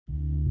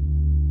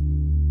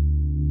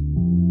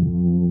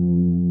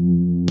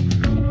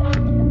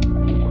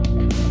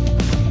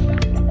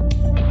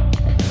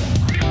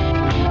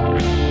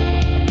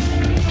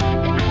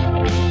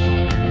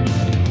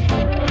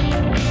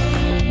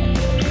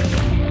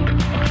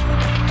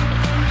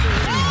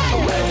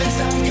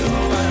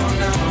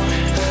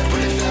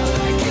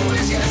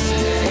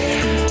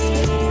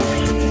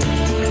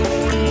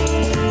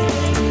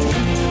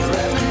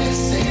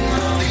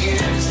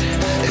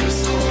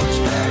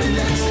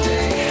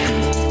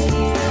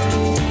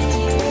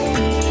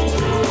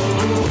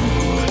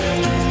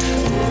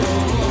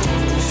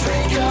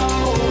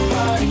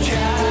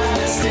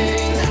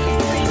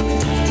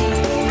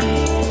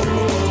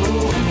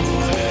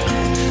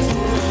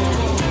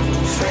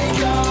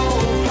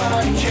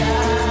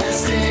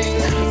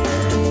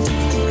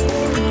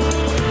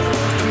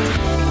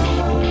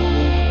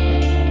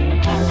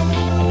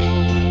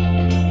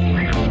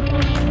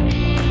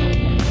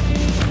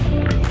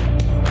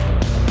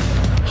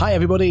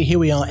everybody. Here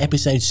we are,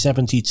 episode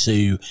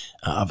 72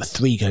 of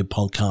Three Go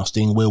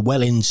Podcasting. We're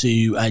well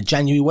into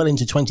January, well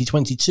into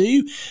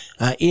 2022.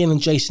 Ian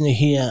and Jason are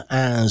here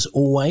as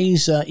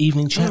always.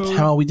 Evening, chaps. Hello.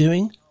 How are we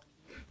doing?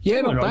 Yeah,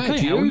 not bad.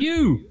 Okay, how are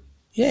you?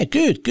 Yeah,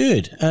 good.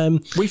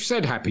 We've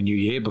said Happy New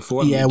Year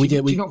before. Yeah, we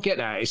did. Do you not get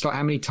that? It's like,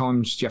 how many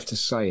times do you have to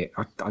say it?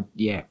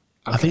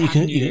 I think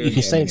you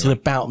can say it till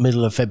about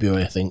middle of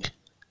February, I think.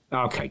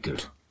 Okay,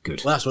 good. Well,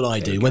 that's what I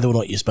do. Whether or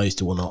not you're supposed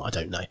to or not, I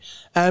don't know.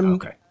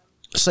 Okay.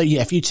 So,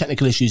 yeah, a few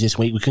technical issues this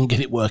week. We couldn't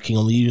get it working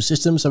on the usual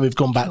system, so we've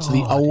gone back to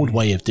the old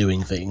way of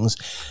doing things.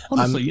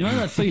 Honestly, you know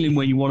that feeling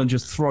where you want to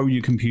just throw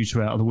your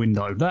computer out of the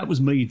window? That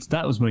was me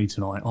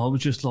tonight. I was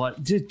just like,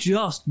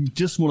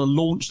 just want to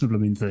launch the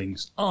blooming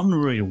things.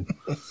 Unreal.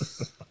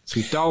 So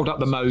we've dialed up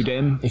the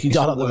modem. If you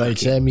dial up the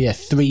modem,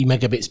 3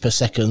 megabits per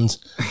second.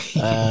 I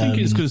think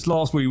it's because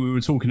last week we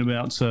were talking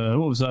about,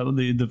 what was that,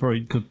 the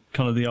very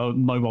kind of the old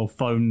mobile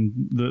phone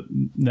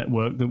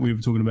network that we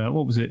were talking about.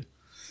 What was it?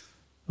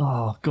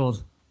 Oh, God.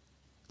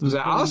 Was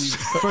that us?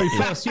 Very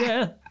first,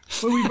 yeah.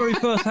 When we very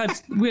first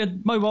had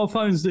mobile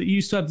phones that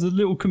used to have the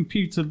little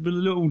computer with the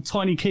little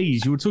tiny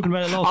keys. You were talking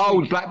about it last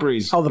week. The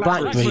Blackberries. Oh, the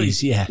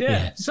Blackberries,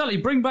 yeah. Sally,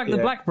 bring back the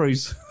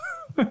Blackberries.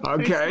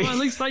 Okay. Well, at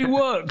least they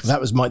worked. That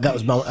was my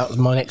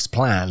next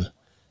plan.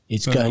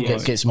 It's go and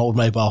get some old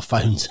mobile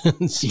phones. Well,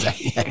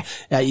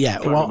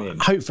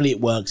 hopefully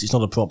it works. It's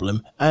not a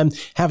problem. How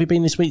have you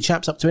been this week,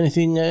 chaps? Up to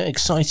anything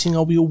exciting?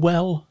 Are we all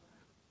well?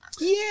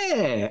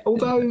 Yeah,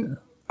 although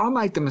I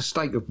made the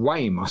mistake of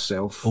weighing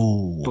myself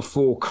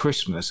before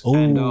Christmas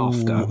and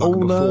after.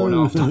 Before and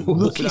after.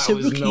 It's a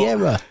rookie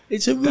error.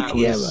 It's a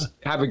rookie error.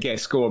 Have a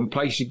guess. Go on.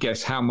 Place your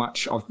guess how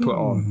much I've put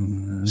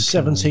on.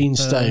 17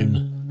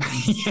 stone.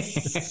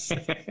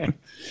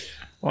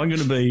 I'm going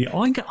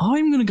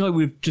to go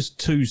with just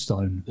 2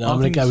 stone. No, I'm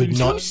going to go with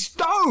 2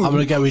 stone. I'm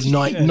going to go with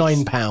 £9.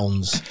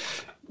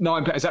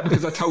 £9. Is that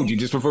because I told you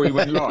just before we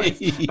went live?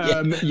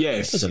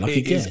 Yes. That's a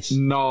lucky guess. Is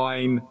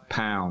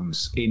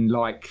 £9 in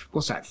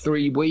what's that?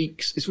 3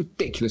 weeks? It's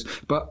ridiculous.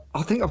 But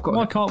I think I've got.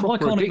 Why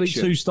can't it be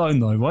 2 stone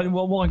though? Why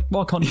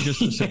can't you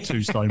just accept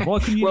 2 stone? Why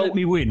couldn't you let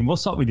me win?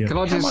 What's up with you? Can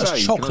I just How much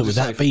say, chocolate would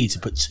that be to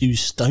put 2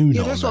 stone on?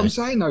 Yeah, that's what I'm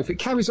saying though. If it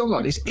carries on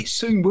like this, it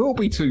soon will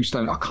be 2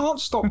 stone. I can't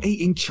stop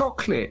eating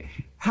chocolate.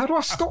 How do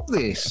I stop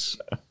this?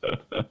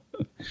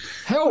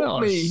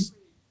 Help me.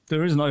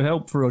 There is no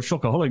help for a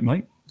chocoholic,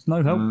 mate.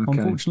 No help,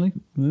 unfortunately.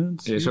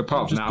 So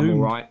apart from that, I'm all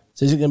right.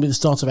 So is it going to be the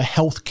start of a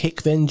health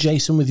kick then,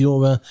 Jason, with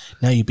your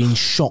now you've been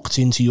shocked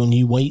into your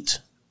new weight?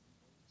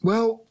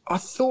 Well, I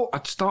thought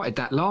I'd started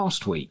that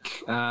last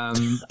week. Oh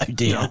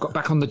dear. I got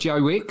back on the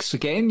Joe Wicks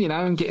again,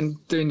 and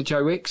doing the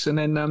Joe Wicks, and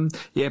then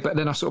but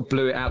then I sort of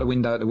blew it out the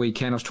window at the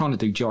weekend. I was trying to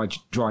do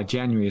dry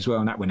January as well,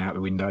 and that went out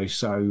the window.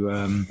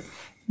 So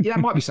that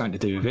might be something to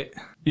do with it.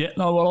 Yeah,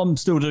 no, well, I'm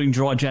still doing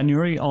dry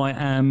January. I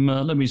am,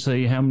 let me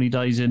see, how many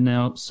days in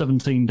now?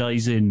 17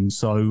 days in,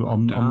 so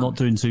I'm not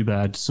doing too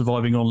bad.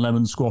 Surviving on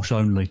lemon squash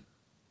only.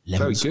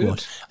 Lemon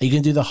squash. Are you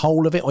going to do the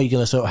whole of it, or are you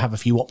going to sort of have a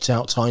few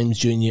opt-out times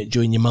during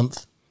your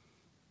month?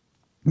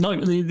 No,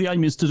 the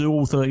aim is to do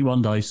all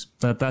 31 days.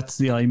 That's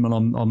the aim, and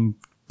I'm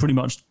pretty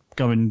much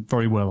going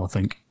very well, I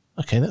think.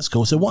 Okay, that's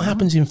cool. So what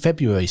happens in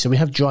February? So we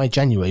have dry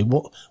January.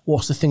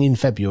 What's the thing in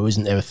February?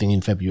 Isn't there a thing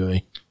in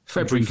February?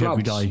 February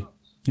floods. Every day.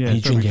 Yeah,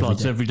 you drink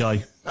floods every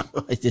day.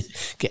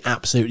 Get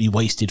absolutely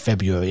wasted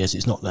February, as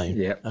it's not known.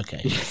 Yeah.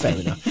 Okay, fair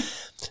enough.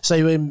 So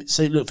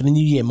look, for the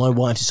new year, my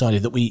wife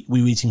decided that we were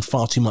eating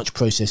far too much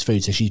processed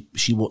food. So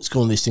she wants to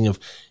go on this thing of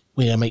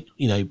we're going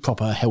to make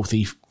proper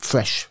healthy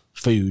fresh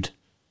food,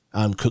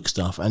 cook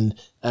stuff, and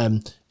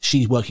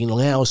she's working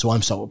long hours, so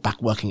I'm sort of back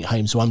working at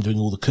home, so I'm doing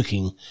all the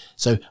cooking.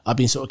 So I've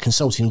been sort of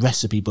consulting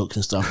recipe books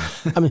and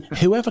stuff. I mean,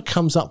 whoever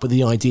comes up with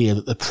the idea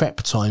that the prep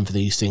time for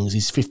these things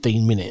is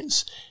 15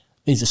 minutes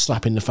needs a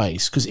slap in the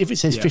face. Because if it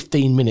says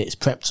 15 minutes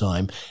prep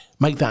time,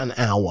 make that an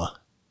hour.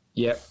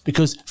 Yeah.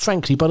 Because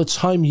frankly, by the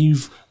time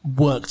you've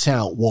worked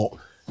out what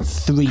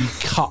 3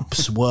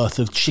 cups worth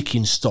of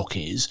chicken stock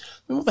is,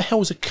 I mean, what the hell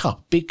is a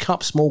cup? Big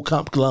cup, small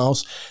cup,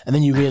 glass, and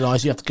then you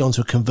realise you have to go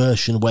onto a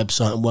conversion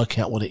website and work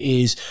out what it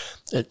is.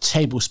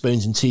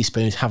 Tablespoons and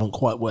teaspoons haven't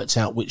quite worked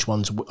out which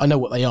ones. I know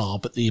what they are,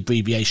 but the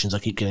abbreviations, I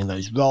keep getting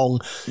those wrong.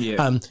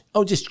 Yeah.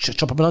 Just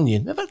chop up an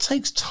onion. Now, that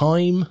takes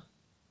time.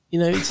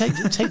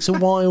 It takes a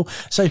while.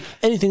 So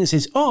anything that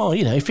says,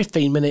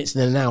 15 minutes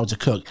and then an hour to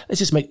cook, let's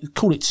just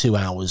call it 2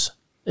 hours.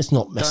 Let's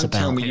not mess about.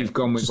 Don't tell me you've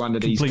gone with one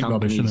of these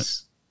companies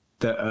rubbish,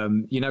 that,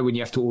 when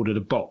you have to order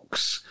the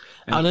box.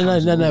 No,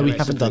 we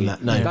haven't done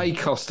that, no. They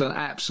cost an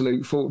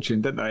absolute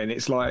fortune, don't they? And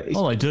it's like...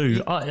 they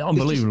do.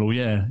 Unbelievable,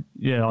 yeah.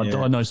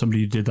 I know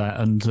somebody who did that,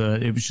 and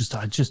it was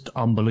just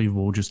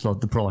unbelievable, just like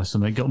the price.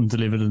 And they got them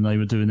delivered, and they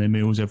were doing their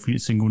meals every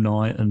single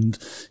night, and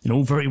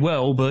all very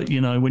well, but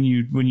when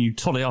you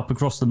tot it up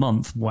across the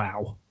month,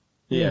 wow.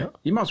 Yeah.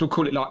 You might as well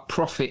call it like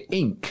Profit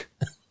Inc.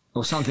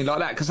 or something like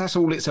that, because that's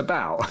all it's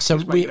about. So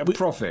it's making a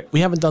profit.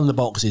 We haven't done the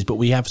boxes, but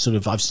we have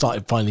I've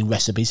started finding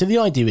recipes. So the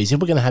idea is, if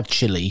we're going to have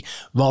chili,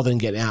 rather than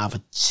get it out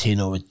of a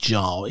tin or a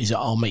jar, is that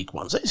I'll make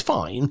one. So it's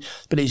fine,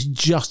 but it's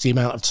just the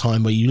amount of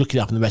time where you look it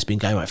up in the recipe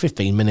and go, right,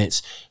 15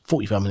 minutes,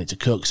 45 minutes to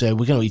cook. So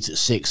we're going to eat at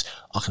 6.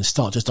 I can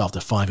start just after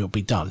 5. It'll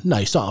be done.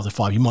 No, start after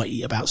 5. You might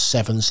eat about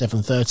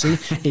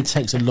 7:30. It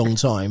takes a long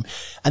time.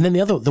 And then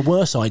the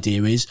worst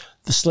idea is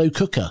the slow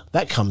cooker.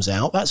 That comes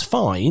out. That's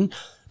fine.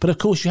 But of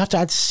course, you have to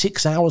add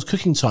 6 hours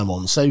cooking time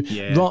on. So,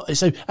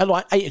 so at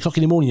like 8 o'clock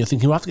in the morning, you're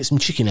thinking, well, I have to get some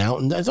chicken out.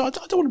 And I don't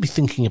want to be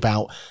thinking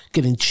about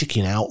getting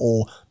chicken out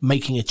or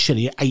making a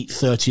chili at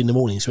 8:30 in the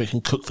morning so it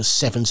can cook for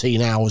 17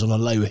 hours on a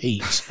low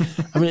heat.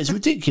 I mean, it's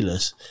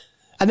ridiculous.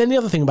 And then the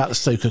other thing about the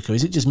slow cooker,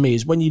 is it just me,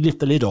 is when you lift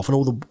the lid off and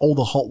all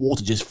the hot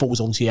water just falls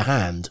onto your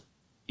hand.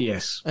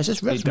 Yes, it's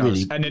just it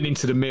really, does. And then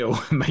into the meal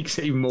makes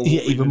it even more,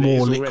 even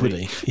more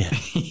liquidy. Yeah.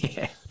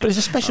 Yeah, but it's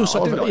a special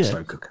sort of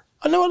slow cooker.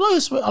 I know.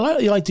 I like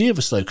the idea of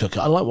a slow cooker.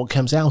 I like what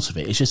comes out of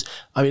it. It's just,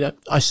 I mean,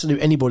 I salute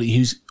anybody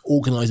who's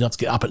organised enough to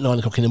get up at 9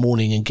 o'clock in the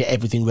morning and get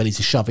everything ready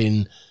to shove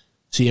in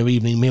to your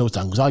evening meals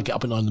done. Because I get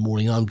up at 9 in the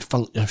morning and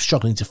I'm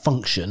struggling to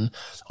function.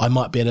 I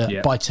might be able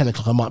to, by 10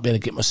 o'clock, I might be able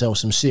to get myself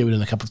some cereal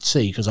and a cup of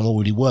tea because I'm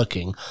already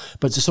working.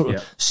 But to sort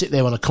of sit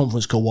there on a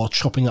conference call while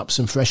chopping up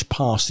some fresh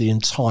parsley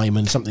and thyme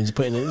and something to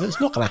put in it,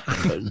 it's not going to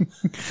happen.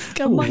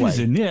 Go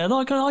Amazing, away. Yeah.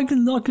 Like I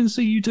can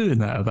see you doing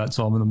that at that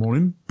time in the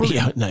morning.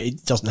 Brilliant. Yeah, no,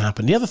 it doesn't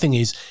happen. The other thing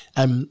is,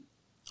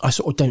 I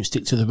sort of don't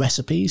stick to the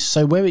recipes.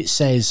 So where it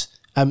says,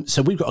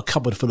 so we've got a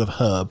cupboard full of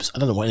herbs. I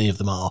don't know what any of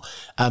them are.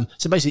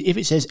 So basically, if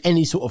it says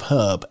any sort of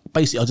herb,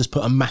 basically I'll just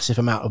put a massive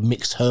amount of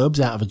mixed herbs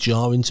out of a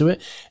jar into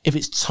it. If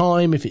it's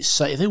thyme,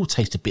 they all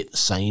taste a bit the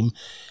same.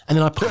 And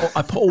then I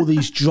put all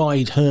these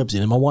dried herbs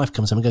in, and my wife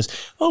comes home and goes,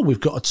 "Oh, we've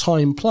got a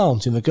thyme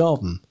plant in the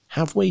garden.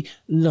 Have we?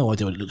 No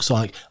idea what it looks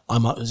like. I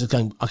could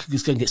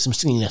just go and get some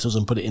stinging nettles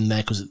and put it in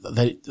there because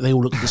they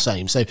all look the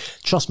same. So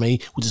trust me,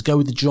 we'll just go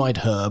with the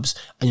dried herbs,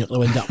 and you're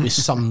going to end up with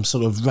some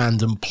sort of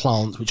random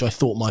plant which I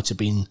thought might have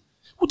been.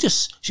 Well,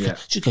 just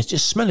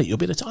smell it. You'll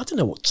be able to. I don't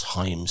know what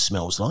thyme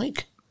smells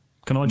like.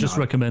 Can I just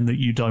recommend that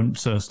you don't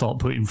start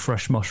putting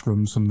fresh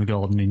mushrooms from the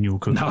garden in your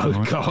cooking? No,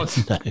 right? God.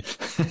 No.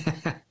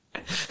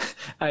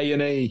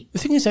 A&E. The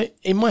thing is that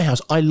in my house,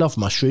 I love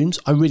mushrooms.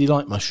 I really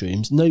like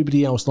mushrooms.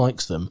 Nobody else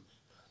likes them.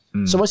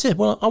 So I said,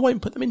 well, I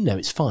won't put them in there.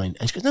 It's fine.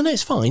 And she goes, no,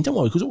 it's fine. Don't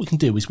worry, because what we can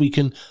do is we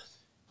can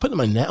put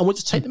them in there and we'll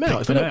just take them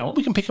out.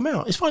 We can pick them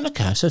out. It's fine.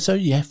 Okay. So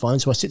yeah, fine.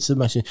 So I sit to the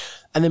machine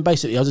and then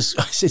basically I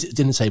sit at the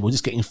dinner table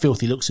just getting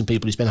filthy looks from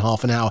people who spend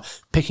half an hour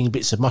picking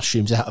bits of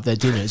mushrooms out of their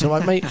dinner. So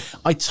like, mate,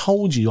 I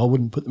told you I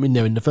wouldn't put them in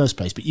there in the first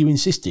place, but you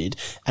insisted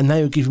and now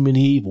you're giving me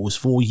the evils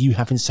for you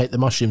having to take the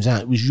mushrooms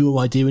out. It was your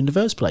idea in the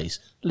first place.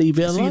 Leave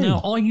it alone. See, now,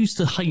 I used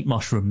to hate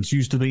mushrooms.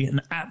 Used to be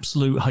an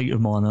absolute hate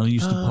of mine. I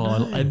used to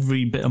pile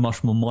every bit of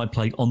mushroom on my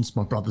plate onto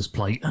my brother's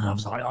plate, and I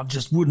was like, I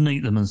just wouldn't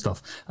eat them and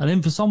stuff. And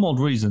then for some odd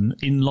reason,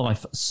 in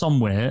life,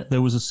 somewhere,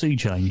 there was a sea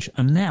change,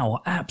 and now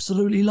I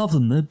absolutely love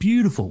them. They're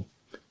beautiful.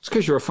 It's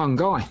because you're a fun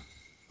guy.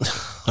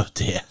 Oh,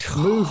 dear.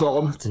 Move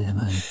on. Oh, dear,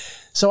 man.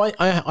 So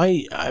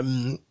I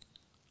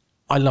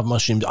love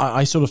mushrooms.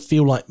 I sort of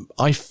feel like,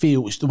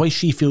 the way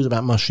she feels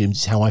about mushrooms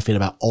is how I feel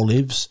about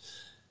olives.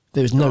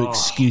 There is no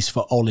excuse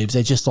for olives.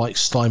 They're just like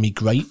slimy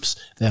grapes.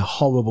 They're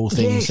horrible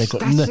things. Yes,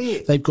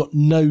 they've got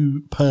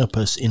no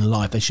purpose in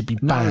life. They should be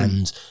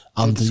banned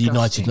under the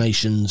United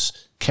Nations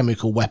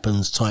chemical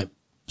weapons type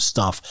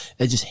stuff.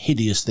 They're just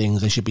hideous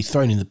things. They should be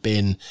thrown in the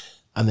bin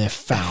and they're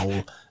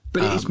foul.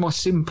 But it is my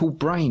simple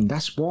brain.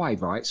 That's why,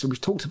 right? So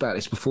we've talked about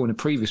this before in a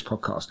previous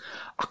podcast.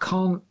 I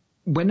can't,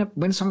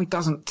 when something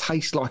doesn't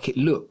taste like it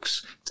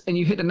looks, and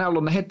you hit the nail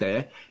on the head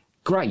there,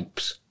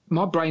 grapes.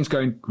 My brain's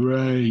going,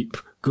 grape.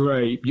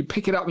 You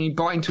pick it up and you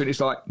bite into it. It's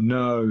like,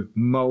 no,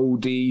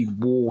 mouldy,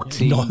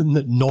 warty, not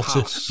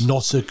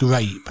a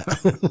grape.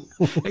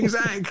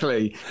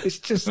 Exactly. It's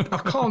just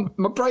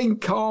my brain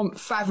can't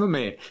fathom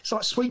it. It's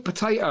like sweet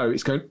potato.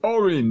 It's going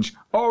orange.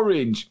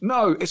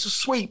 No, it's a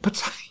sweet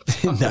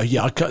potato. No,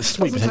 yeah, I can't.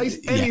 Sweet potato.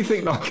 Taste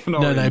anything like an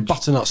orange. No,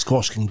 butternut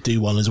squash can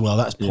do one as well.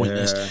 That's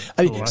pointless. Yeah.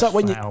 I mean, it's like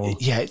when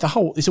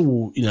it's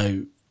all, you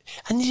know.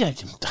 And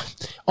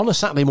on a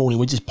Saturday morning,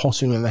 we're just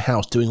pottering around the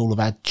house doing all of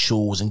our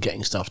chores and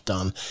getting stuff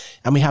done.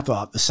 And we have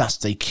the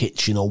Saturday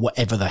kitchen or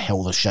whatever the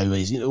hell the show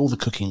is, all the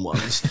cooking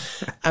ones.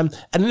 And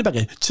then the back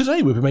go,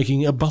 today we'll be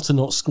making a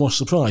butternut squash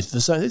surprise.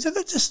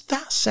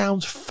 That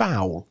sounds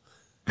foul.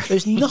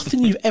 There's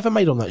nothing you've ever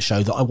made on that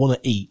show that I want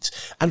to eat.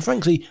 And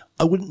frankly,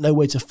 I wouldn't know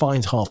where to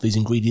find half these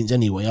ingredients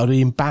anyway. I'd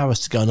be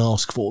embarrassed to go and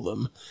ask for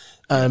them.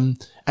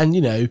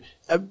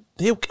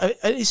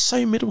 It's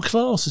so middle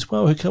class as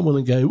well. He'll come on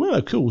and go, well,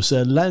 of course,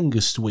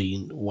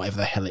 langoustine, whatever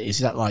the hell it is.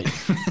 Is that like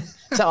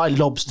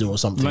lobster or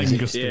something?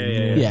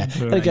 Langoustine, yeah.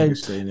 And they go,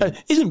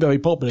 isn't very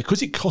popular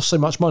because it costs so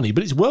much money,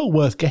 but it's well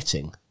worth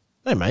getting.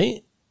 No,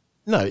 mate.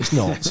 No, it's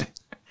not.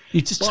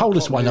 You just told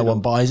us why no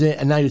one buys it,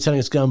 and now you're telling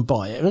us to go and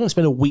buy it. We're going to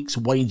spend a week's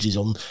wages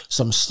on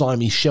some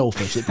slimy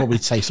shellfish that probably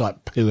tastes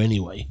like poo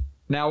anyway.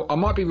 Now, I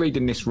might be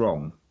reading this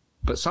wrong,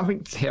 but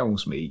something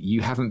tells me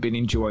you haven't been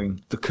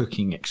enjoying the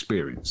cooking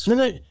experience.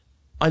 No.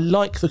 I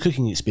like the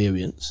cooking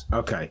experience.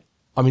 Okay.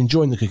 I'm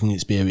enjoying the cooking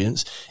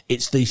experience.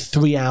 It's the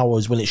 3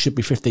 hours when it should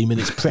be 15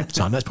 minutes prep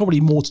time. That's probably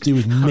more to do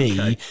with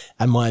me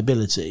and my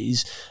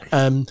abilities.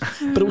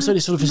 But also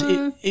this sort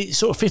of, it's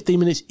sort of 15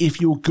 minutes if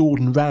you're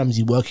Gordon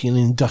Ramsay working in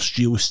an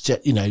industrial,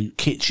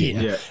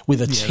 kitchen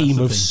with a team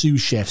of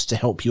sous chefs to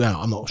help you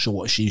out. I'm not sure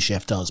what a sous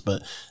chef does,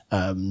 but,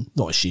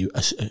 not a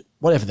sous,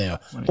 whatever they are.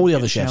 All the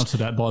other chefs.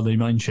 Shouted at by the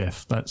main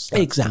chef. That's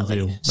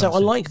exactly. So I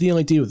like the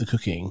idea of the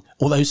cooking,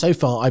 although so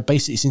far I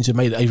basically seem to have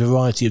made a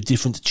variety of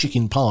different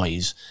chicken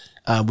pies.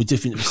 With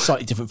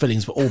slightly different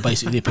fillings, but all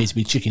basically appear to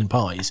be chicken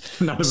pies.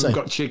 None of them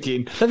got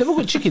chicken. No, they've all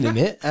got chicken in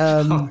it.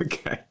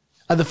 Okay.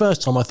 And the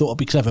first time I thought I'd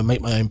be clever and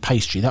make my own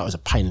pastry. That was a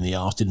pain in the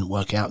arse. Didn't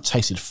work out.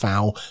 Tasted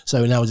foul.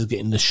 So now we're just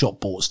getting the shop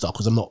bought stuff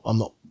because I'm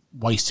not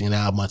wasting an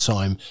hour of my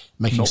time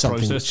making not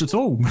something. Processed at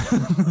all.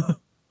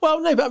 Well,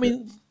 no, but I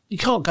mean, you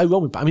can't go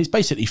wrong with it. I mean, it's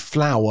basically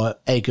flour,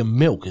 egg, and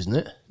milk, isn't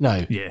it?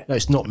 No. Yeah. No,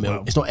 it's not milk.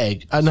 Well, it's not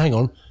egg. No, hang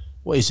on.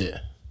 What is it?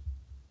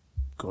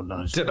 God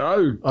knows. I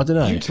don't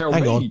know. You tell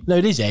hang me. on. No,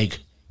 it is egg.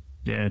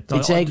 Yeah,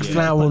 It's egg,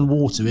 flour, and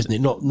water, isn't it?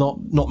 Not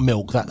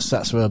milk. That's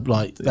for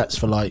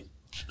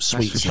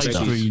sweets and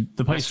stuff.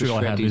 The pastry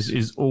I have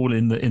is all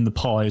in the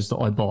pies that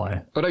I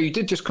buy. Although you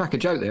did just crack a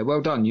joke there.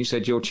 Well done. You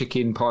said your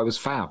chicken pie was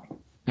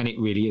foul, and it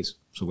really is.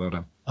 So well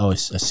done. Oh, I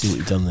see what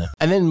you've done there.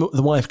 And then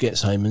the wife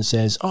gets home and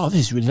says, "Oh, this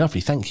is really lovely.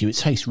 Thank you. It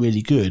tastes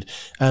really good.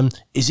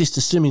 Is this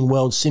the Slimming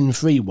World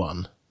sin-free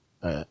one?"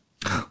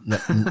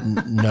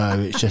 No,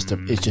 it's just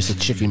a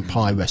chicken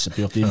pie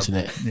recipe off the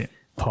internet. Yeah.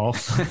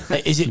 Pass.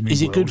 Is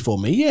it good for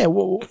me? Yeah,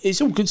 well,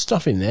 it's all good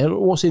stuff in there.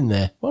 What's in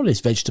there? Well,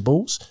 there's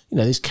vegetables.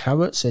 There's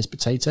carrots, there's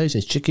potatoes,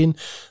 there's chicken,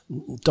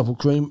 double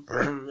cream,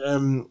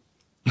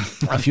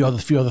 a few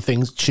other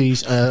things,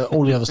 cheese,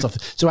 all the other stuff.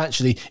 So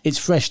actually, it's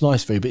fresh,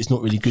 nice food, but it's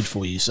not really good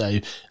for you. So,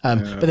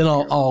 but then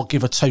I'll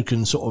give a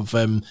token small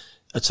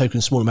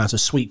amount of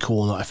sweet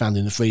corn that I found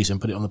in the freezer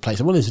and put it on the plate.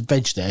 So, well, there's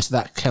veg there, so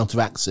that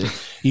counteracts it.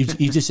 You've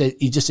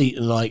just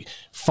eaten like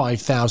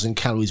 5,000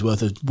 calories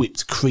worth of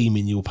whipped cream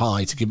in your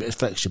pie to give it a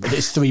texture. But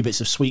there's 3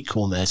 bits of sweet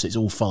corn there, so it's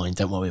all fine.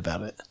 Don't worry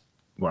about it.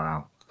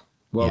 Wow.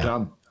 Well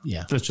done.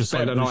 Yeah. Let's just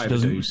Better hope than I ever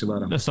do, so well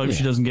done. Let's hope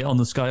she doesn't get on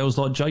the scales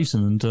like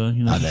Jason and I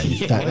know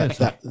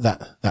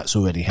that's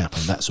already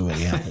happened.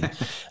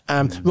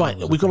 Right,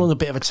 we've gone on a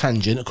bit of a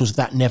tangent because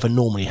that never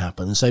normally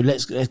happens. So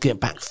let's get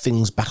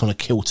things back on a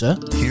kilter.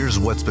 Here's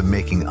what's been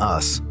making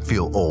us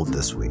feel old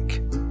this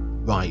week.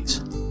 Right.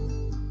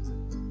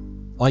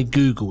 I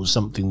Googled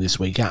something this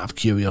week out of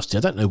curiosity. I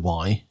don't know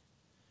why.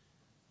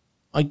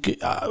 I'll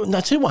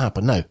tell you what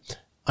happened. No.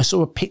 I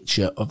saw a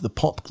picture of the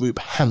pop group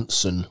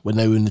Hanson when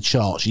they were in the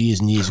charts years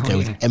and years ago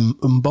with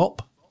MMMBop.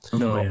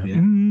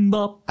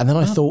 And then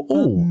I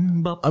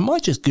thought, I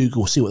might just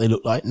Google, see what they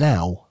look like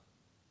now.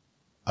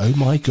 Oh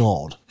my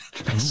God.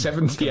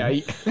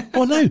 78.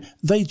 Oh no,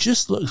 they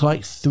just look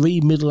like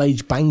 3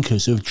 middle-aged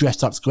bankers who have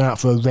dressed up to go out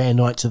for a rare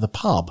night to the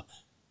pub.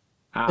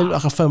 They look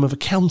like a firm of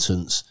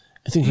accountants.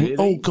 I'm thinking, really?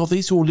 Oh God,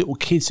 these are all little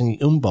kids singing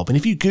MMMBop. And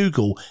if you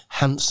Google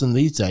Hanson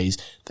these days,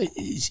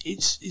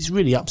 it's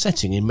really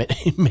upsetting in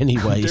many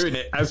ways. I'm doing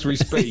it as we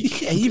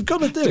speak. Yeah, you've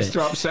got to do Just it.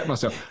 to upset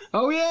myself.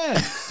 Oh,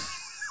 yeah.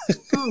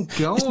 Oh,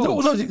 God. It's not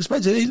what I was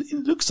expecting. It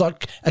looks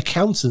like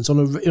accountants on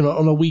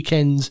a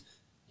weekend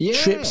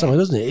trip somewhere,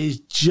 doesn't it? It's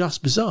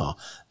just bizarre.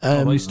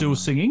 Are they still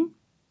singing?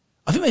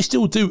 I think they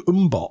still do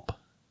MMMBop.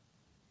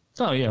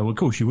 Oh, yeah, well, of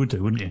course you would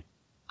do, wouldn't you?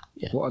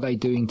 Yeah. What are they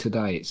doing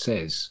today? It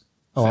says.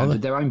 Oh,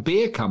 Founded their own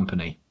beer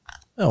company.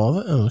 Oh, are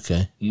they? Oh,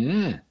 okay.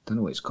 Yeah. Don't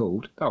know what it's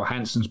called. Oh,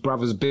 Hanson's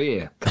Brothers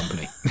Beer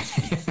Company.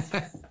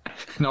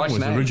 Nice Always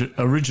name.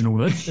 original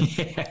then.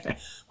 Yeah.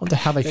 Wonder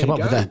how they came up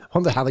with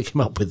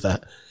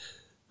that.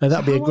 No,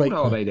 that'd be a great. How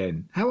old are they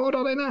then? How old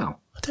are they now?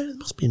 I don't know. It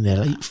must be in their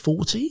late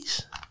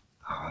 40s.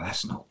 Oh,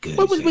 that's not good.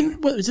 Well, it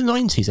was the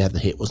 90s they had the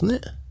hit, wasn't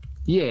it?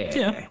 Yeah.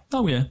 Yeah.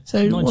 Oh, yeah.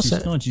 So what's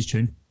that? 90s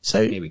tune.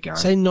 So Here we go.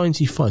 say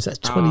 95. So that's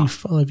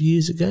 25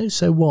 years ago.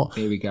 So what?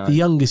 Here we go. The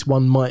youngest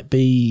one might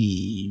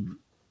be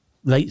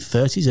late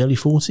 30s, early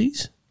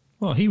 40s.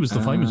 Well, he was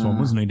the famous one,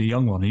 wasn't he? The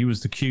young one. He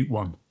was the cute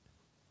one.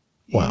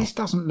 Yeah, Wow. this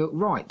doesn't look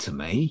right to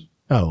me.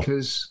 Oh.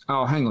 Because,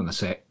 hang on a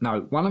sec.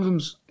 No,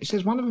 it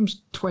says one of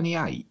them's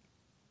 28.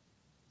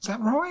 Is that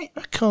right?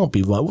 That can't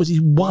be right. Was he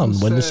one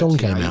when the song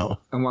came 38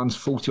 out? And one's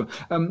 41.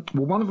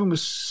 Well, one of them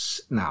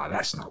was... No,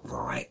 that's not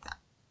right.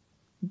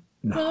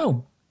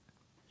 No.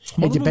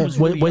 It depends.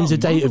 When's the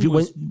date of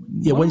when's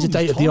the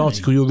date of the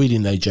article you're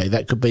reading though, Jay?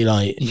 That could be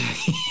like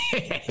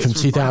from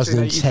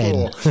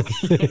 2010.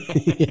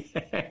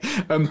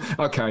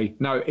 Okay,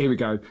 no, here we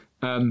go.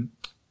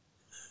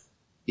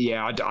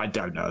 Yeah, I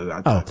don't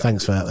know.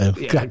 Thanks for that though.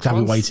 Yeah, Glad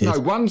we waited.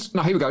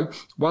 Here we go.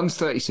 One's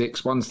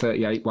 36, one's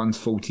 38, one's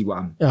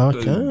 41. Oh,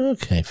 okay, Boom.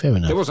 okay, fair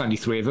enough. There was only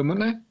 3 of them,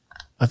 weren't there?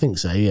 I think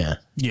so, yeah.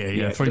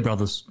 Yeah, 3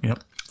 brothers.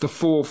 Yep. The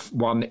fourth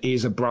one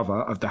is a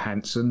brother of the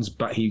Hansons,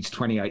 but he's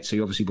 28, so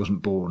he obviously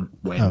wasn't born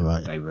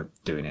when they were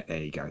doing it.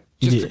 There you go.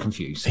 Just to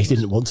confuse He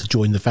didn't want to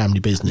join the family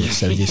business,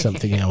 so he did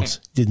something else.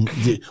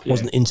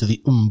 Wasn't into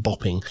the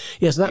bopping.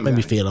 Yeah, so that made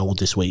me feel old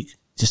this week,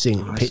 just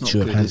seeing a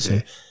picture of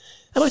Hanson.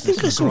 And I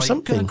think I saw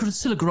something. It's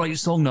still a great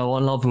song, though. I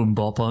love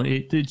Bop.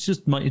 It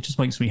just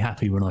makes me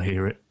happy when I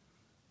hear it.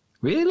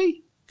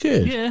 Really?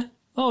 Good. Yeah.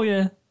 Oh,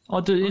 yeah. I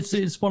do.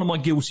 It's one of my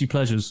guilty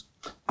pleasures.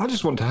 I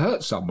just want to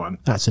hurt someone.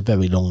 That's a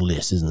very long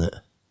list, isn't it?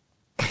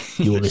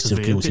 Your list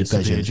of guilty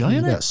pleasures.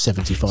 About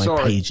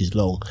 75 pages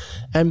long.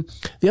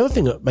 The other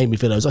thing that made me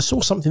feel is I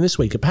saw something this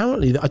week.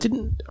 Apparently, that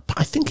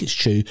I think it's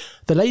true.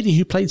 The lady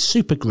who played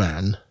Super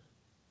Gran.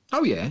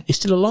 Oh, yeah. Is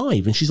still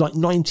alive, and she's like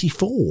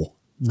 94.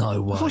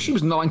 No way. I thought she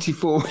was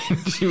 94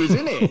 when she was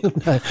in it.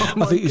 No,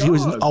 I think she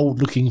was an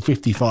old-looking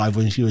 55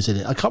 when she was in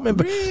it. I can't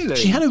remember. Really?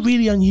 She had a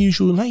really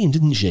unusual name,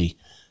 didn't she?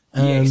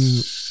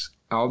 Yes.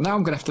 Oh, now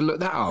I'm going to have to look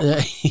that up.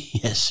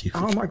 Yes.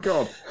 Oh, my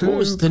God. What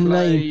was the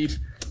name?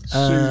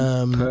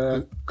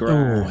 Super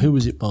Gran. Who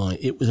was it by?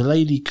 It was a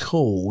lady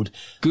called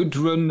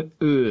Gudrun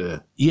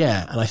Ur.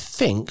 Yeah, and I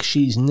think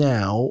she's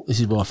now. This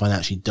is where I find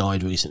out she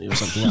died recently or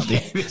something. Out there.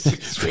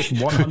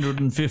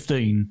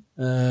 115.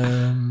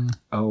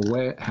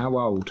 How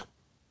old?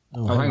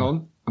 Hang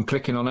on. I'm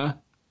clicking on her.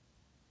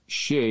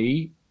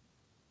 She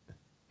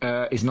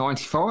is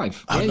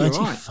 95. Oh, yeah, 95.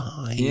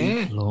 You're right.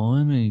 Yeah.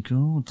 Blimey,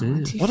 God,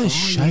 dear. What a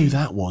show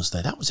that was,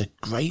 though. That was a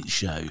great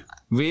show.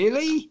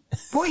 Really?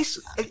 I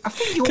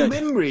think your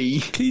memory,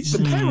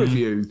 the pair of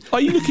you. Are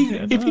you looking?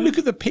 If you look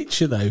at the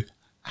picture, though,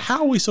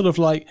 how we sort of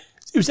like.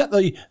 Was that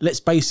let's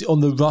base it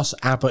on the Russ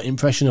Abbott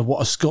impression of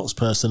what a Scots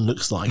person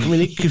looks like? I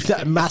mean, it gives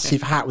that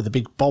massive hat with a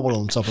big bobble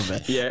on top of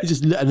it. Yeah.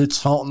 And a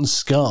tartan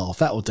scarf.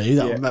 That'll do.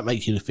 That'll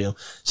make you feel.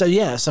 So,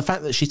 yeah, it's the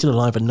fact that she's still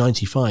alive at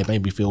 95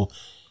 made me feel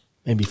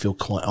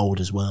quite old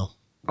as well.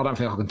 I don't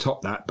think I can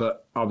top that,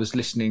 but I was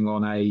listening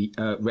on a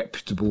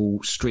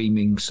reputable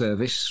streaming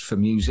service for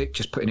music,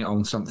 just putting it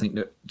on something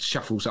that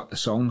shuffles up the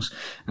songs,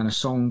 and a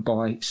song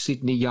by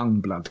Sidney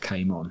Youngblood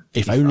came on.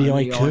 If only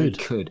I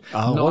could.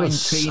 Oh,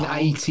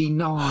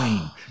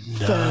 1989.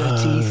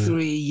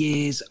 33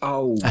 years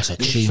old. That's a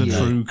tune. It's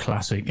a true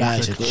classic. That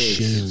is a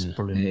tune.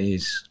 Brilliant. It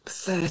is.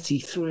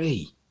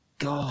 33.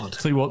 God.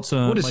 See what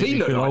does he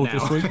look like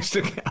now? This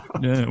week?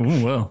 Yeah,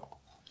 oh, well.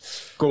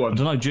 Go on. I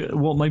don't know.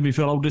 What made me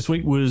feel old this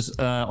week was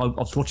I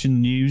was watching the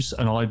news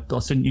and I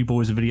sent you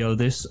boys a video of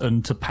this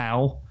and to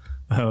Powell,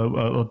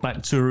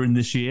 back touring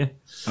this year.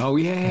 Oh,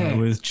 yeah.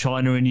 With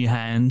China in Your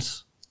Hand.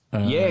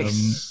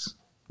 Yes.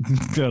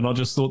 And I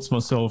just thought to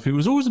myself, it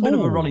was always a bit of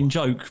a running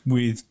joke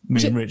with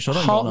me and Rich. I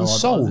don't Heart know. and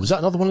Soul. Was that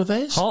another one of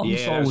theirs? Heart and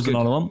Soul was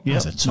another one.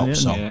 That's a top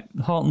song. Yeah.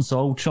 Heart and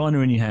Soul, China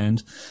in Your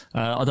Hand.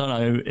 I don't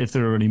know if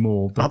there are any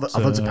more. But,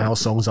 other Powell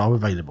songs are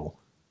available.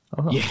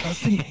 I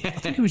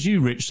think it was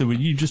you, Rich, that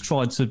you just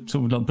tried to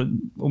sort of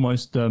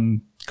almost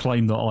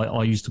claim that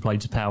I used to play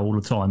to Powell all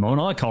the time. I mean,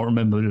 I can't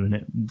remember doing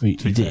it.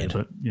 You did.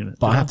 But,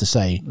 but I have to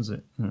say,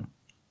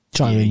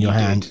 China in Your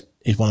Hand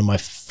is one of my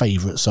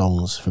favourite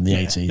songs from the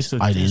 80s.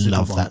 I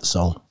love that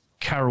song.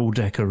 Carol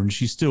Decker, and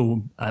she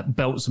still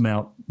belts them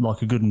out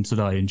like a good one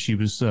today. And she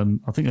was, I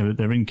think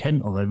they're in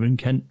Kent, or they're in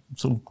Kent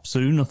sort of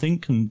soon, I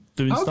think, and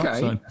doing stuff.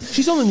 So.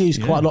 She's on the news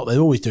quite a lot. They're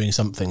always doing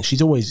something.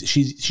 She's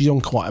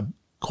on quite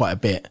a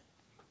bit.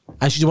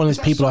 And she's one of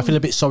those people I feel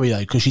a bit sorry though,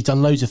 because she's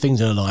done loads of things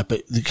in her life,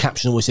 but the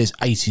caption always says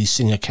 80s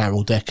singer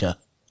Carol Decker.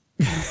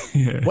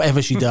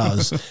 Whatever she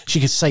does, she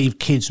could save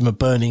kids from a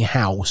burning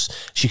house.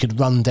 She could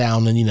run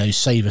down and,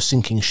 save a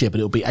sinking ship, but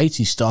it'll be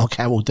 80s star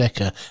Carol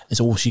Decker is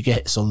all she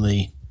gets on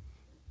the...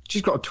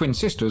 She's got a twin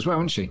sister as well,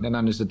 hasn't she? They're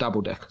known as the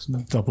Double Deckers.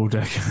 Double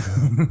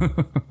Decker.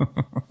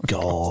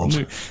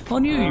 God. I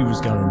knew he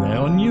was going there.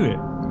 I knew it.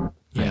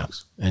 Yeah.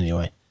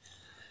 Anyway.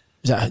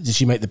 Did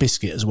she make the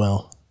biscuit as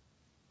well?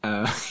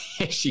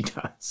 Yes, she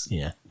does.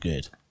 Yeah,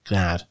 good.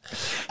 Glad.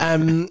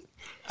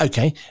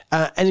 Okay.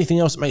 Anything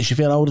else that makes you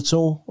feel old at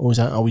all? Or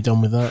are we done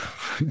with that?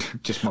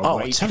 Just my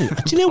weight. I tell you,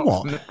 do you know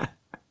what?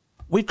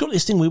 We've got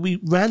this thing where we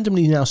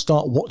randomly now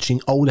start watching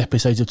old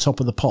episodes of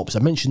Top of the Pops. I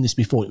mentioned this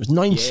before. It was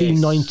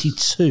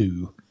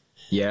 1992.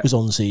 Yeah. Was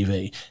on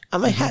TV.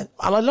 And they had,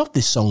 and I love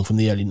this song from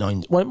the early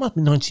 90s. Well, it might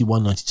be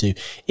 91, 92.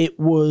 It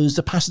was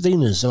the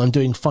Pasadenas, and I'm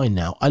Doing Fine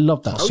Now. I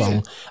love that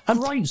song. Yeah.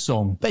 Great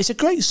song. But it's a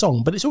great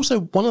song, but it's also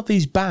one of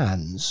these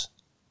bands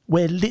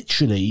where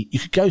literally you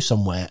could go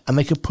somewhere and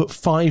they could put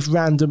 5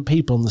 random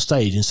people on the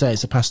stage and say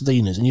it's the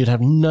Pasadenas, and you'd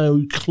have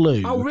no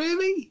clue. Oh,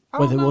 really?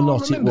 Whether or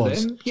not it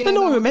was. Yeah,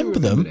 I remember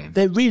them.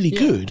 They're really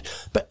good.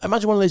 But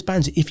imagine one of those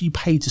bands, if you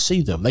paid to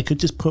see them, they could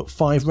just put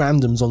 5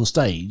 randoms on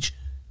stage.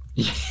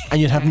 And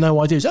you'd have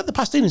no idea. Is that the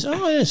Pasadenas?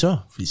 Oh, yes.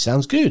 Oh, it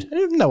sounds good. I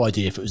have no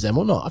idea if it was them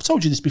or not. I've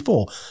told you this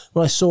before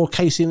when I saw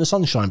Casey and the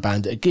Sunshine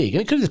Band at a gig,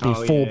 and it could have just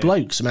been 4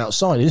 blokes from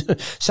outside. It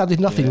sounded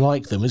nothing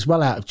like them. It was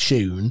well out of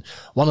tune.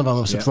 One of them,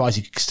 I'm surprised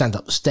he could stand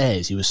up the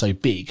stairs. He was so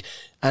big.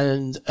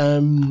 And,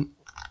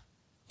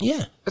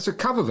 It's a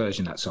cover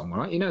version, that song,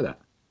 right? You know that?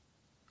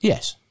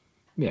 Yes.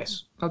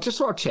 Yes. I just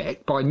thought I'd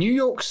check. By New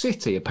York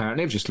City,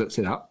 apparently. I've just looked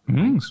it up.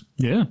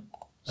 Yeah.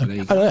 So there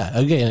you go. Oh yeah,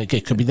 again,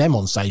 it could be them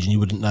on stage and you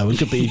wouldn't know. It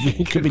could be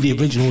the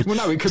original. Well,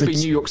 no, it could be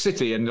New York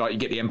City, and like you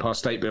get the Empire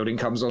State Building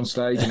comes on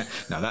stage. And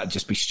no, that'd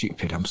just be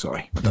stupid. I'm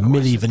sorry. The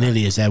Milli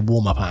Vanilli as their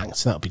warm-up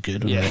act. That'd be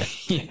good, wouldn't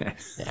it?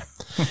 Yeah.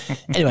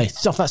 Anyway,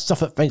 stuff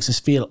that makes us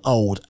feel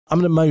old. I'm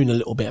going to moan a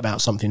little bit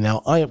about something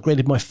now. I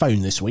upgraded my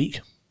phone this week.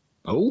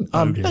 Oh,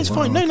 that's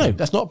fine. No,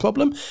 that's not a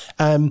problem.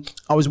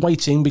 I was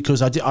waiting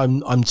because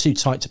I'm too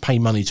tight to pay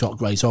money to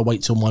upgrade, so I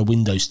wait till my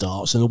window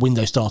starts, and the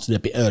window started a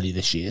bit early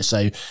this year,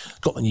 so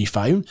got the new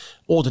phone,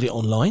 ordered it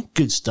online,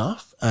 good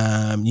stuff.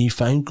 New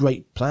phone,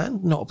 great plan,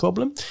 not a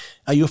problem.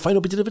 Your phone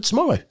will be delivered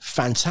tomorrow.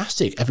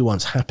 Fantastic.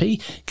 Everyone's happy.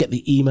 Get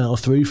the email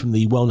through from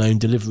the well-known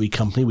delivery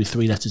company with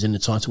 3 letters in the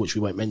title, which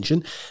we won't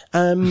mention.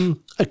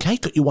 Okay,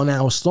 got your 1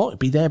 hour slot. It'll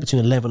be there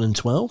between 11 and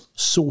 12.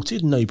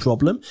 Sorted, no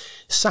problem.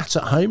 Sat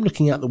at home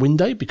looking out the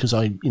window because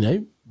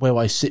where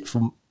I sit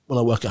from when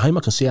I work at home,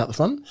 I can see out the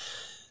front.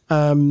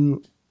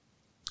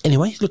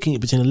 Anyway, looking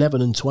at between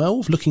 11 and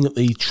 12, looking at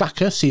the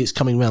tracker, see it's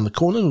coming around the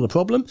corner, not a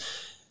problem.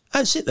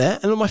 And sit there,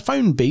 and on my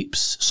phone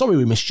beeps, sorry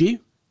we missed you.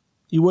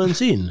 You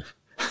weren't in.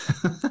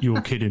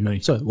 You're kidding me.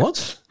 So,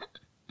 what?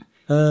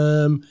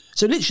 So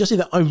literally I see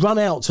that I run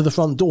out to the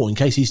front door in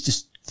case he's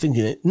just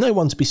thinking it. No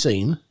one to be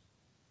seen.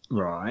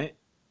 right.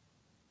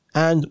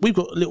 And we've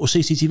got a little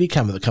CCTV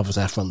camera that covers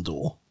our front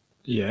door.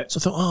 Yeah. So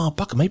I thought,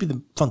 bugger, maybe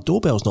the front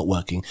doorbell's not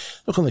working.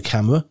 Look on the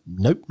camera.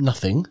 Nope,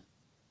 nothing.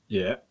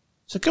 Yeah.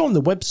 So go on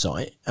the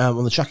website,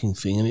 on the tracking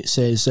thing, and it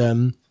says,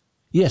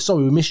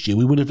 sorry we missed you.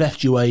 We would have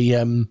left you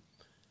a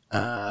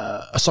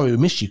sorry we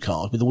missed you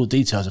card with all the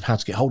details of how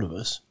to get hold of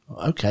us.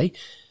 Okay.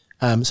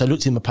 So I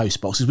looked in the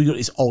post box. We got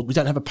this old, we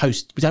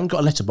haven't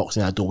got a letterbox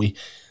in our door.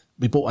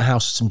 We bought a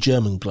house with some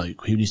German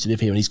bloke who used to live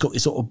here, and he's got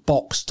this sort of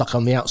box stuck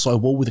on the outside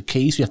wall with a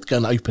key, so you have to go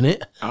and open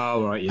it.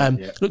 Oh, right,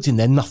 yeah. Looked in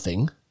there,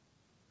 nothing.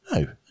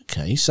 Oh,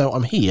 okay. So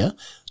I'm here.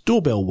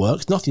 Doorbell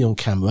works, nothing on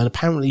camera, and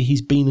apparently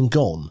he's been and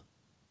gone.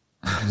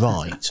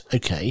 Right,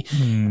 okay.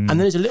 And then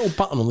there's a little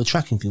button on the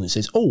tracking thing that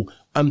says,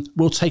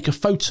 we'll take a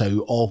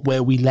photo of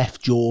where we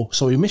left your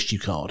sorry we missed you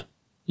card.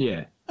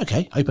 Yeah.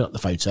 Okay, open up the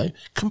photo.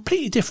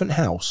 Completely different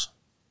house.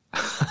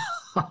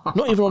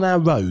 Not even on our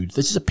road.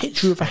 There's just a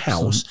picture of a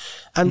house.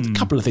 And a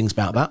couple of things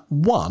about that.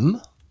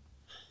 One,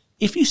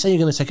 if you say you're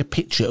going to take a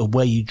picture of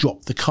where you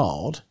dropped the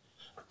card,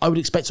 I would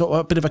expect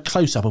a bit of a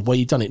close-up of where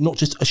you've done it, not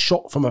just a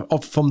shot from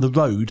the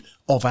road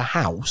of a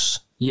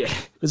house. Yeah.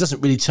 It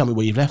doesn't really tell me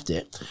where you've left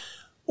it.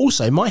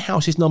 Also, my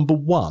house is number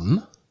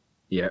 1.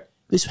 Yeah.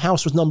 This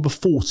house was number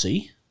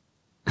 40.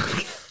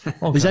 Okay.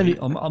 I'm there's only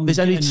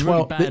getting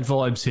 12 really bad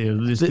vibes here.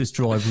 This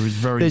driver is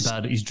very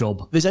bad at his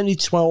job. There's only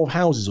 12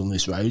 houses on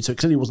this road, so it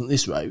clearly wasn't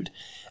this road.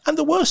 And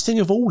the worst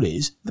thing of all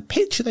is, the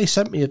picture they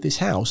sent me of this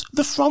house,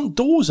 the front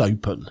door's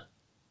open.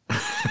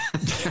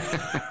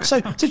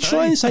 So to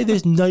try and say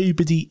there's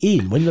nobody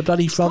in when the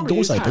bloody front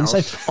door's open,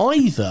 so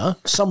either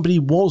somebody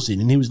was in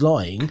and he was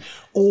lying,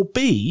 or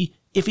B,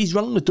 if he's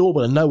rung the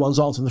doorbell and no one's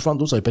answering, the front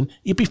door's open,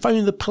 you'd be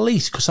phoning the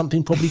police because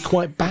something probably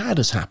quite bad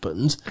has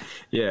happened.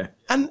 Yeah.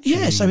 And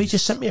so he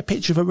just sent me a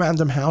picture of a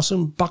random house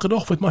and buggered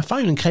off with my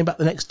phone and came back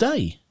the next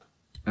day.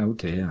 Oh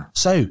dear.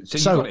 So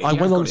I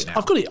went on.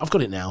 I've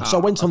got it now. So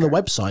I went on the okay.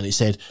 website and it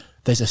said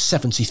there's a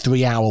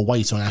 73-hour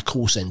wait on our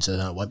call centre.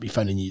 I won't be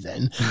phoning you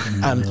then.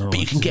 But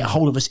you can get a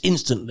hold of us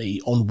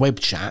instantly on web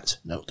chat.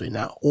 No, not doing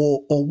that.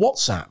 Or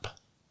WhatsApp.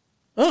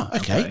 Oh,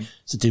 okay.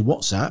 So do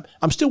WhatsApp.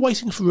 I'm still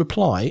waiting for a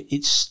reply.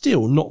 It's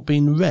still not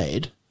been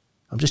read.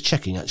 I'm just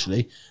checking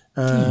actually.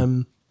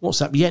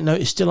 WhatsApp. Yeah, no,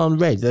 it's still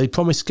unread. They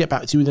promised to get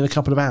back to you within a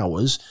couple of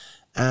hours,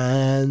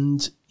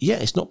 and yeah,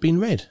 it's not been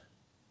read.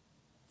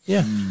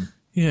 Yeah.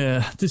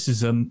 Yeah, this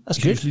is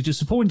hugely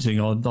disappointing.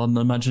 I'm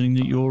imagining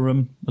that you're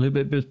a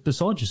little bit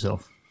beside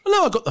yourself. Well,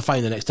 no, I got the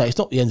phone the next day. It's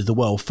not the end of the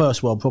world,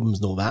 first world problems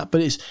and all that.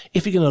 But it's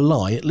if you're going to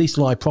lie, at least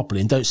lie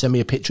properly and don't send me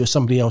a picture of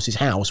somebody else's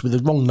house with the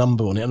wrong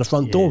number on it and a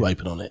front door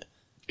open on it.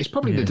 It's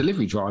probably the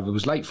delivery driver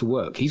was late for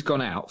work. He's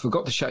gone out,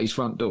 forgot to shut his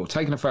front door,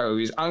 taken a photo of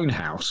his own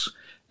house,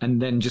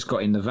 and then just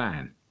got in the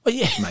van. Well,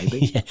 yeah,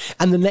 maybe. Yeah.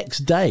 And the next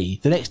day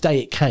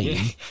it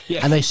came,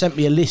 and they sent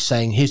me a list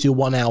saying, "Here's your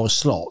 1 hour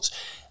slot."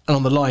 And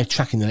on the live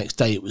tracking the next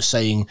day, it was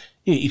saying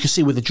you could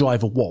see where the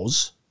driver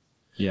was.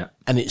 Yeah,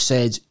 and it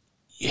said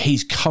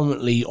he's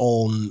currently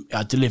on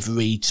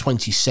delivery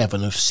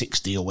 27 of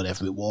 60 or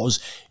whatever it was.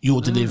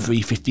 Your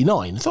delivery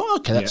 59. I thought,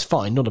 okay, that's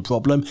fine, not a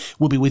problem.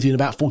 We'll be with you in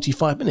about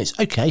 45 minutes.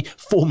 Okay,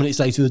 4 minutes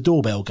later, the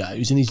doorbell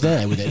goes and he's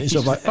there with it. And it's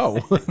sort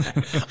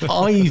of like,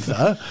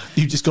 either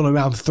you've just gone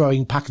around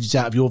throwing packages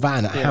out of your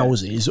van at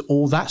houses,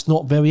 or that's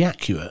not very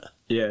accurate.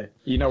 Yeah,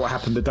 you know what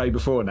happened the day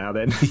before now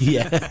then.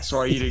 Yeah. That's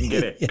why you didn't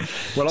get it.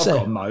 Well, I've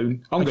got a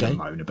moan. I'm going to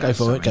moan about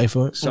it. Go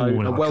for it. So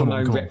a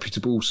well-known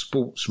reputable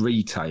sports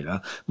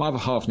retailer, my other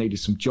half needed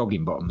some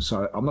jogging bottoms,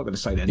 so I'm not going to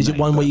say their name. Is it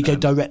one where you go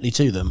directly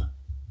to them?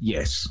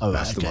 Yes,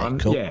 that's the one.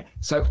 Cool. Yeah.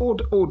 So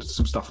ordered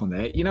some stuff on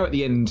there. You know, at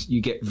the end, you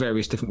get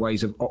various different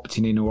ways of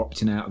opting in or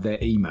opting out of their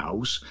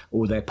emails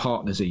or their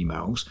partner's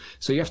emails.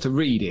 So you have to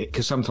read it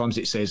because sometimes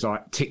it says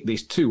like tick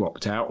this to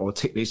opt out or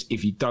tick this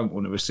if you don't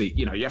want to receive.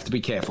 You know, you have to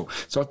be careful.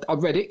 So I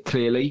read it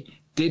clearly.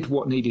 did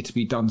what needed to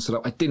be done so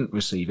that I didn't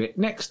receive it.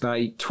 Next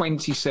day,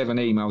 27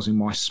 emails in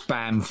my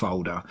spam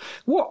folder.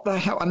 What the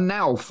hell? And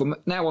now, from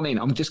now on in,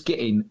 I'm just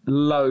getting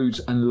loads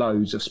and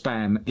loads of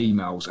spam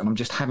emails, and I'm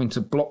just having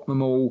to block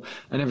them all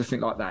and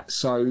everything like that.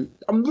 So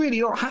I'm really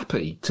not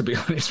happy, to be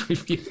honest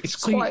with you. It's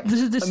quite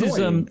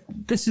annoying.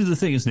 This is the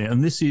thing, isn't it?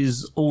 And this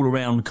is all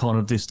around kind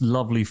of this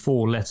lovely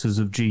 4 letters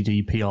of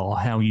GDPR,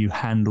 how you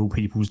handle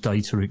people's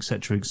data,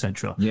 etc.,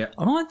 etc. Yeah.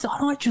 And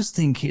I just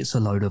think it's a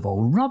load of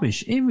old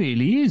rubbish. It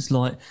really is.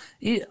 Like,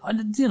 it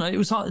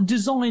was like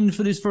designed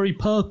for this very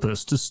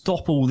purpose, to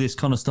stop all this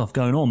kind of stuff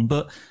going on.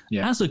 But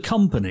as a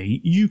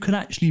company, you can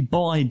actually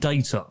buy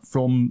data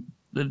from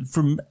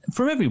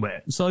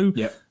everywhere. So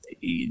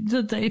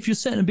if you're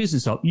setting a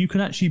business up, you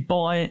can actually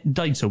buy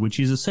data, which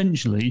is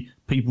essentially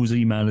people's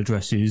email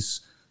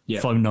addresses,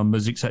 phone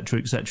numbers, etc.,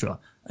 etc.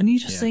 And you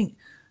just think,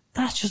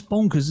 that's just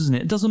bonkers, isn't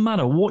it? It doesn't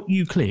matter what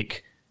you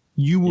click,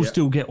 you will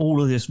still get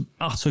all of this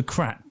utter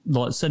crap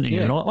like sent to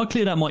you. And I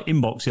cleared out my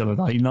inbox the other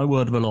day, no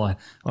word of a lie.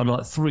 I had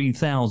like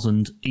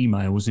 3,000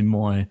 emails in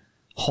my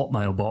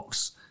Hotmail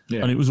box,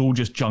 and it was all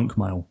just junk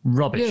mail.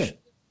 Rubbish. Yeah.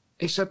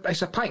 It's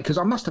a pain, because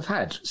I must have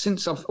had,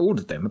 since I've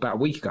ordered them about a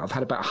week ago, I've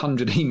had about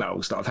 100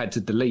 emails that I've had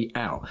to delete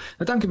out.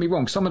 Now, don't get me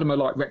wrong, some of them are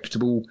like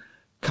reputable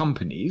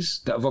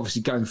companies that have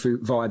obviously gone through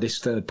via this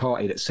third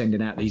party that's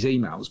sending out these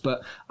emails,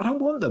 but I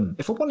don't want them.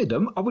 If I wanted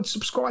them, I would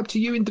subscribe to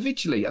you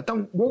individually. I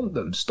don't want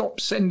them. Stop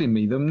sending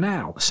me them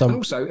now. And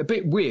also, a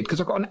bit weird, because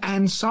I got an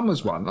Ann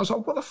Summers one. I was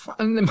like, what the fuck?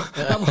 And then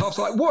I was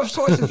like, what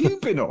sites have you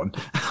been on?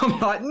 I'm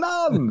like,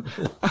 none.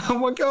 Oh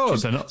my God.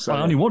 Said,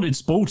 I only wanted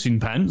sporting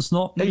pants,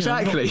 not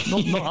exactly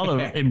not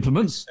other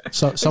implements.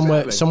 So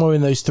somewhere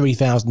in those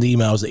 3,000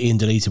 emails that Ian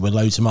deleted were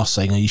loads of us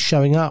saying, "Are you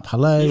showing up?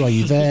 Hello, are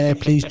you there?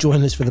 Please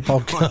join us for the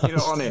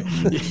podcast." On it.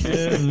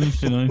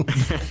 You know.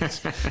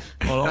 That's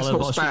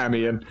not spam,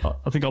 Ian.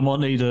 I think I might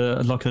need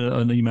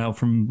an email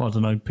from, I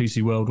don't know,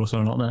 PC World or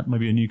something like that.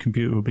 Maybe a new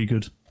computer would be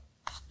good.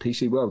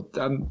 PC World.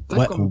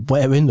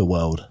 Where in the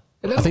world?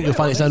 I think you'll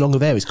find it's no longer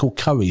there. It's called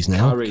Curry's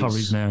now.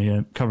 Curry's now,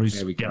 yeah. Curry's.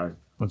 There we go.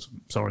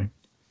 Sorry.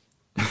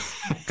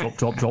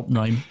 drop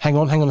name. Hang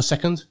on a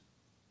second.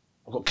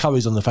 I've got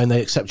Curry's on the phone. They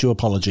accept your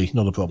apology.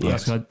 Not a problem.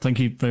 Yes, thank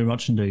you very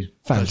much indeed.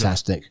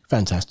 Fantastic.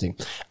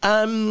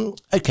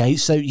 Okay,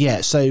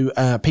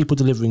 so people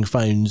delivering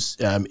phones,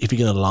 if you're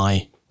going to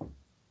lie, at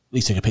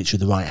least take a picture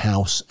of the right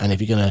house. And if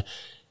you're going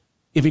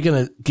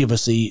to give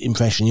us the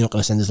impression you're not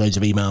going to send us loads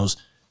of emails,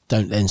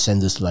 don't then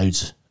send us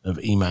loads of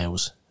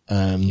emails.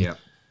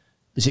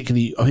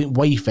 Particularly, I think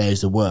Wayfair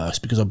is the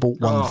worst, because I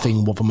bought one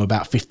thing from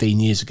about 15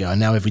 years ago, and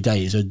now every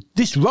day is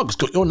this rug's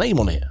got your name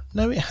on it.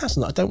 No, it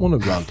hasn't. I don't want a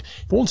rug.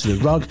 If I wanted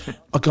a rug,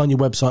 I'd go on your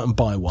website and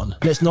buy one.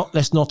 Let's not do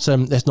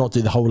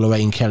the whole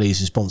Lorraine Kelly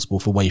is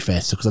responsible for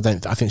Wayfair, because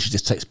I think she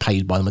just takes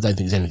paid by them. I don't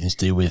think it's anything to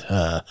do with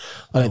her.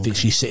 I don't think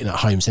she's sitting at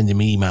home sending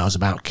me emails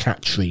about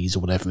cat trees or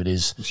whatever it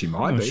is. She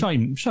might be.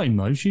 Shame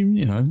though.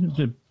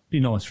 It'd be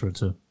nice for her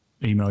to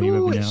email you every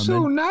now and then. It's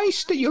so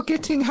nice that you're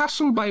getting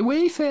hassled by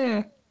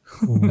Wayfair.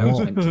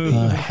 What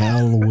the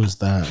hell was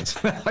that?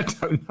 I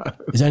don't know.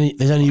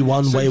 There's only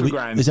one way we.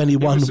 There's only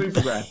one. There's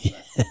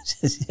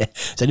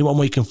only one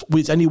way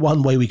There's only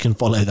one way we can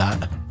follow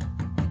that.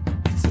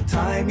 It's the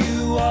time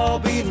you all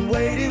been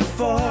waiting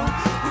for.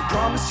 We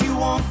promise you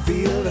won't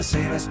feel the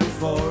same as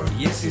before.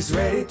 Yes, he's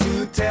ready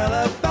to tell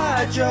a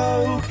bad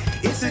joke.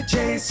 It's a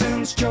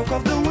Jason's joke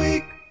of the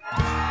week.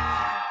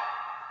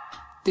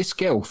 This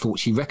girl thought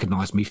she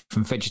recognised me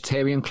from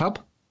Vegetarian Club,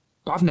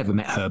 but I've never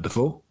met her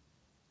before.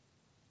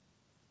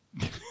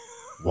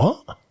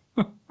 What?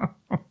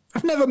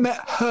 I've never met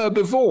her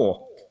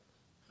before.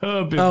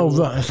 Oh,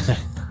 right.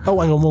 Oh,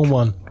 hang on, wrong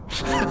one.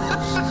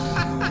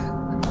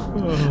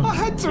 I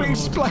had to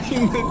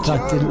explain the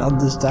joke. I didn't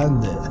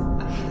understand it.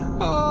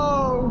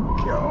 Oh,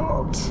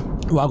 God.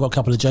 Well, I've got a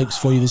couple of jokes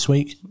for you this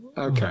week.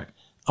 Okay.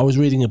 I was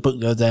reading a book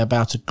the other day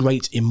about a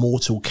great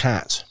immortal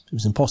cat. It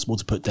was impossible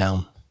to put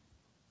down.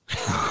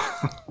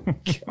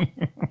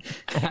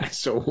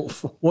 That's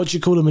awful. What do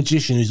you call a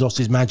magician who's lost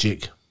his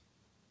magic?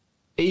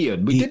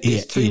 Ian, we did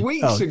this 2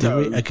 weeks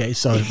ago. Okay,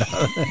 sorry about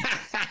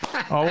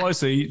that. Oh, I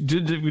see.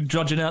 We're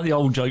judging out the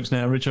old jokes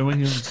now, Rich, are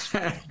we?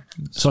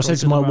 So I said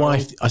to my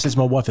wife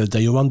the other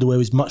day, your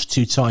underwear is much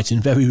too tight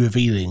and very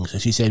revealing. So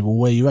she said, well,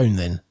 wear your own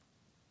then.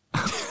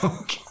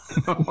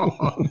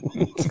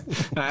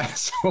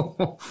 That's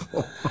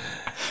awful.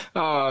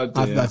 Oh,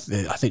 dear.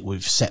 I think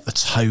we've set the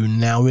tone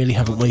now, really,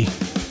 haven't we?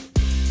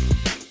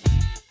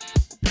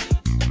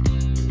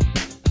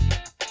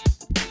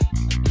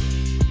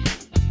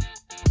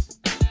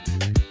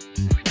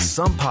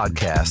 Some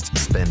podcasts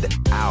spend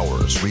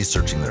hours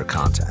researching their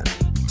content.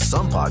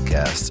 Some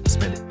podcasts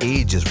spend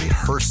ages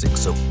rehearsing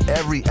so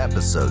every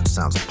episode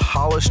sounds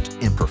polished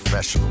and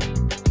professional.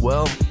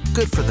 Well,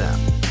 good for them.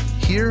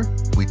 Here,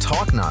 we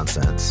talk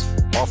nonsense,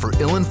 offer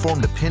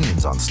ill-informed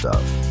opinions on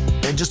stuff,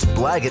 and just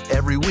blag it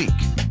every week.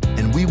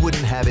 And we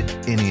wouldn't have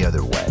it any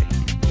other way.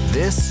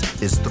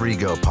 This is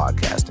 3Go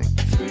Podcasting.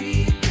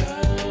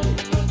 3Go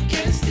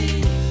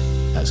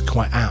Podcasting. That's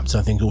quite apt.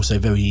 I think also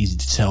very easy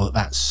to tell that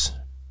that's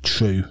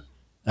true.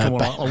 Come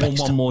on, I want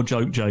one more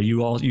joke, Jay.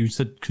 You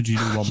said, could you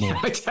do one more?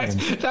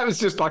 That was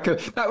just like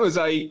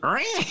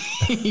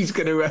he's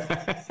going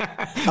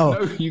to...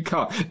 No, you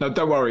can't. No,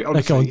 don't worry.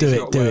 Honestly, come on, do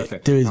it.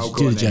 Do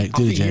the joke. I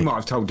think you might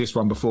have told this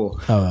one before.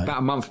 Right. About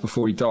a month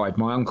before he died,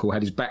 my uncle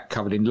had his back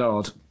covered in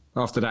lard.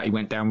 After that, he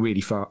went downhill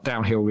really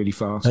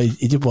fast.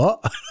 He did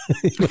what?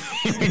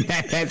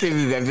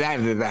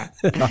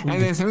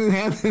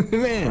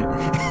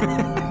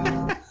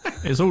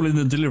 It's all in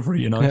the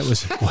delivery, you know. It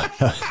was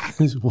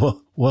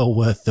well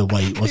worth the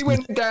wait, wasn't it? He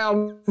went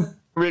down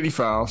really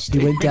fast. He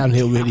went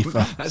downhill really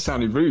fast. That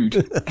sounded rude.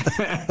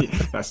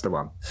 That's the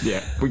one.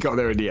 Yeah, we got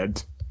there in the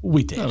end.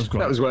 We did. That was great.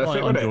 That was worth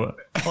it, wasn't it?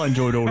 I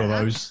enjoyed all of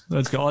those.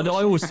 Let's go. I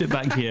always sit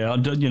back here.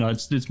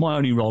 It's my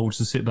only role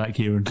to sit back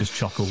here and just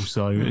chuckle.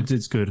 So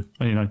it's good.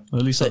 At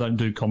least I don't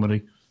do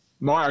comedy.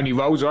 My only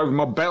rolls are over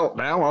my belt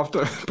now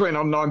after putting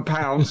on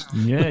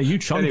 £9. Yeah, you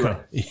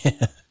chunker. Anyway.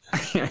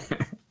 Yeah.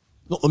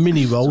 Not the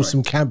mini rolls,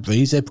 some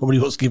Cadbury's. They're probably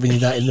what's giving you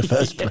that in the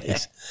first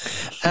place.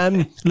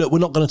 Look, we're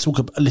not going to talk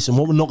about... Listen,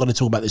 what we're not going to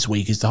talk about this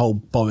week is the whole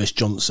Boris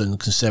Johnson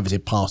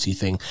Conservative Party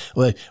thing.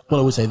 Although, what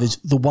I would say, there's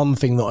the one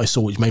thing that I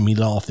saw which made me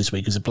laugh this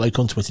week is a bloke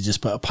on Twitter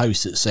just put a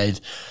post that said,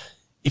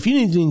 if you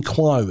need an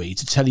inquiry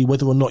to tell you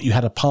whether or not you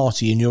had a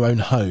party in your own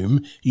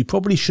home, you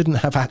probably shouldn't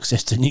have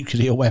access to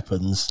nuclear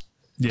weapons.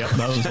 Yeah,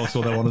 I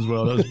saw that one as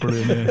well. That was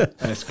brilliant. Yeah.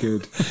 That's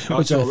good.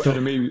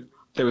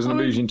 There was an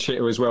amusing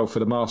Twitter as well for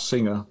the Masked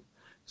Singer.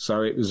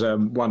 So it was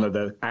one of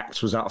the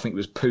acts was out, I think it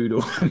was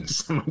Poodle, and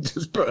someone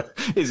just put,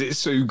 is it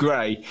Sue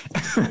Gray?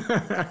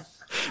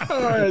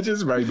 It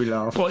just made me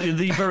laugh. Well,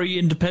 the very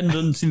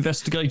independent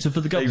investigator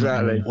for the government.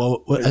 Exactly.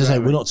 Well, as I say,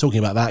 we're not talking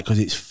about that because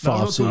it's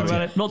far too...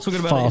 Not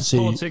talking about it. It's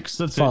politics.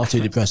 That's far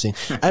too depressing.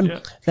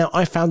 Now,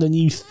 I found a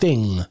new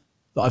thing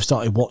that I've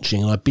started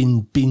watching, and I've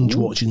been binge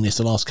watching this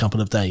the last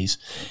couple of days.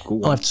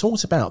 Cool. I've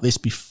talked about this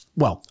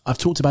I've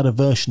talked about a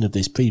version of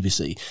this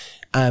previously.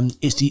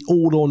 It's the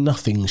All or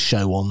Nothing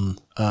show on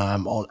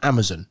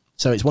Amazon.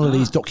 So it's one of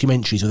these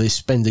documentaries where they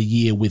spend a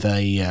year with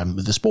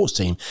the sports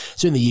team.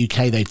 So in the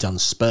UK, they've done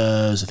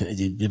Spurs. I think they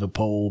did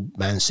Liverpool,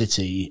 Man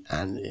City,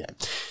 and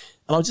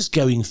I was just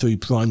going through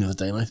Prime the other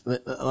day, and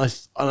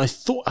I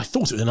thought it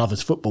was another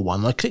football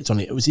one. And I clicked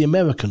on it. It was the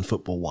American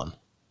football one.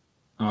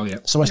 Oh yeah.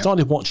 So I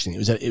started watching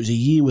it. It was a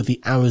year with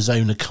the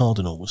Arizona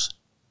Cardinals.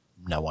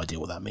 No idea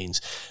what that means.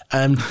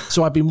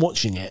 So I've been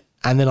watching it,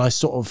 and then I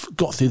sort of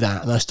got through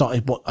that, and I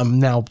started I'm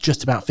now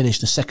just about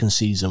finished the second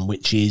season,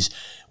 which is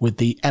with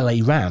the LA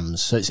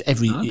Rams. So it's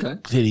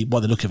clearly, by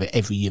the look of it,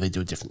 every year they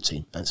do a different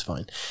team. That's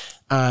fine.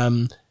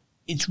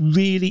 It's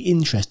really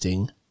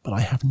interesting, but I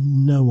have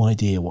no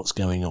idea what's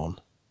going on.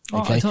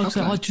 Okay.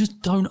 I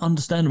just don't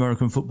understand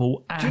American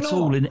football at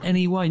all in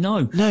any way.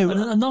 No. And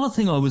another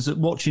thing I was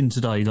watching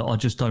today that I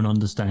just don't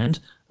understand,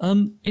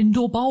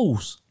 indoor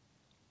bowls.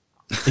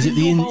 Is it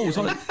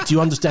do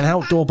you understand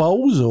outdoor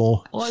bowls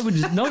or? I would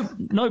no,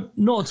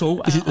 not at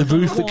all. Is it the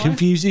roof that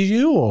confuses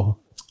you or?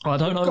 I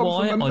don't know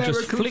why. I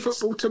just flicked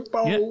football to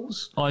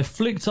bowls. Yeah, I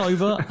flicked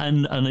over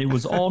and it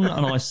was on,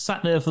 and I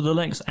sat there for the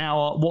next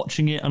hour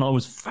watching it, and I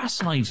was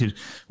fascinated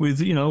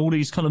with all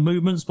these kind of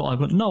movements, but I've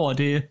got no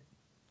idea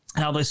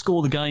how they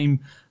score the game,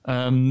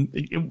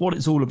 what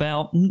it's all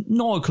about.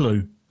 Not a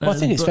clue. Well, I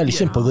think it's fairly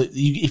simple that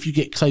if you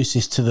get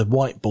closest to the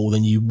white ball,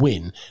 then you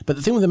win. But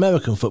the thing with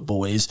American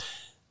football is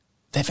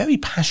they're very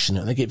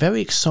passionate. They get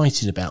very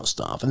excited about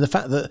stuff. And the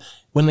fact that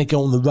when they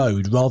go on the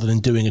road, rather than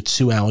doing a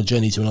 2-hour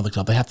journey to another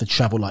club, they have to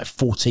travel like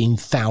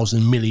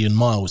 14,000 million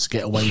miles to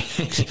get away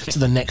to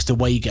the next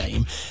away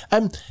game.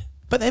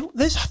 But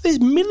there's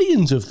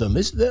millions of them.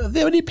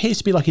 There only appears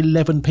to be like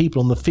 11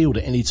 people on the field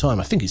at any time.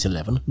 I think it's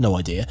 11, no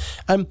idea.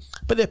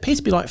 But there appears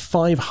to be like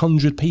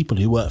 500 people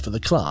who work for the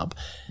club.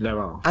 There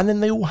are. And then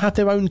they all have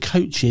their own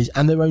coaches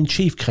and their own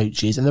chief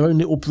coaches and their own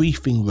little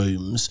briefing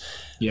rooms.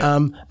 Yeah.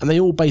 And they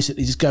all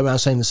basically just go around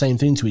saying the same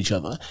thing to each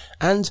other.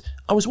 And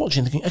I was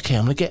watching thinking, okay,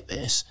 I'm going to get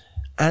this.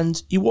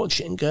 And you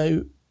watch it and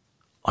go,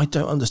 I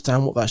don't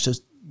understand what that's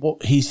just.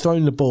 What he's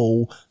thrown the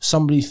ball,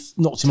 somebody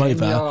knocked him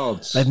over.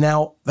 Yards. They've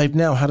now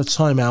had a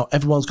timeout.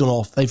 Everyone's gone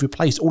off. They've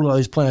replaced all of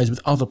those players with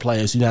other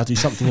players who now do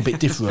something a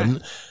bit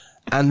different,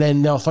 and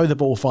then they'll throw the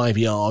ball 5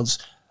 yards.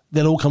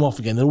 They'll all come off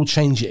again. They'll all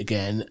change it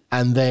again,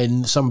 and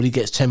then somebody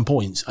gets 10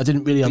 points. I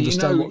didn't really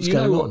understand what's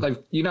going on.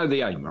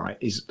 The aim, right,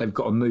 is they've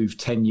got to move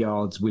 10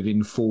 yards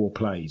within 4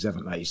 plays,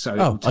 haven't they?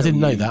 So I didn't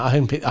know that. I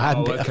hadn't picked that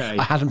up.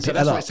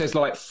 That's why it says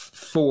like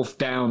 4th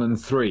down and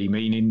 3,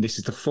 meaning this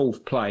is the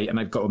 4th play, and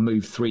they've got to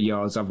move 3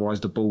 yards, otherwise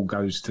the ball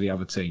goes to the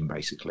other team,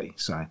 basically.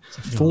 So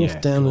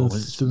 4th down and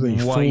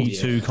 3. Way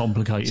too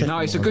complicated. No,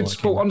 it's a good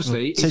sport.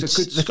 Honestly, it's a good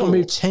sport. They've got to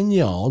move 10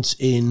 yards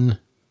in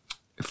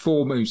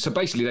 4 moves. So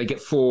basically they get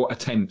 4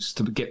 attempts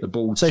to get the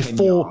ball 10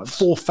 yards.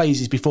 4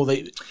 phases before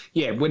they...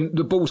 Yeah, when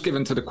the ball's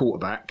given to the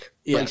quarterback,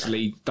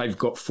 basically they've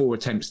got 4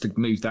 attempts to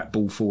move that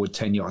ball forward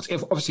 10 yards.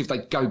 Obviously, if they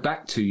go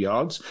back 2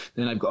 yards,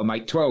 then they've got to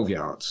make 12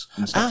 yards.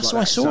 And stuff so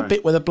I saw a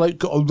bit where the bloke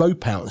got a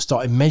rope out and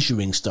started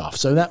measuring stuff.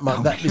 So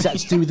is that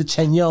to do with the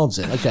 10 yards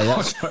then? Okay,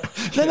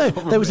 no.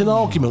 There was an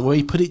argument where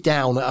he put it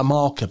down at a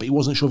marker, but he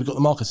wasn't sure if he got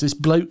the marker. So this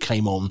bloke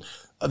came on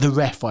the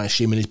ref, I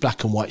assume, in his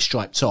black and white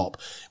striped top,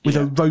 with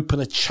a rope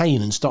and a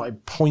chain and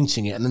started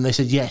pointing it. And then they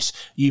said, yes,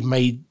 you've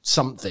made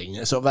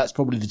something. So that's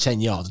probably the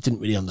 10 yards. I didn't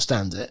really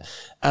understand it.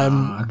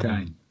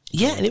 Okay.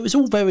 Yeah, and it was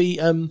all very...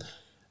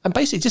 and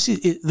basically, just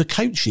the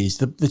coaches,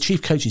 the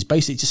chief coaches,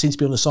 basically just seem to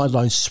be on the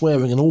sidelines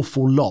swearing an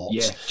awful lot.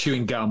 Yeah,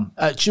 chewing gum.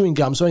 Swearing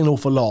an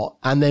awful lot,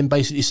 and then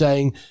basically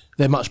saying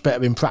they're much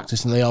better in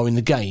practice than they are in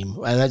the game.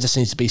 And that just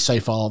seems to be so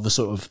far the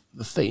sort of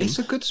the theme. It's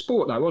a good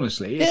sport, though,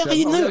 honestly. Yeah,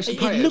 it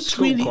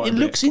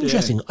looks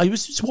interesting. Yeah. I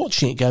was just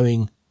watching it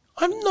going,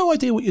 I have no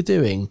idea what you're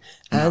doing.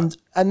 And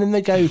then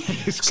they go,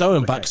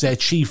 Sorenbach's their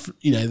chief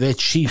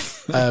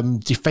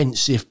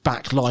defensive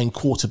backline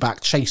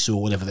quarterback chaser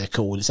or whatever they're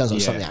called. It sounds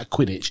like something out of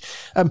Quidditch.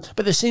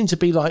 But there seem to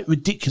be like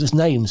ridiculous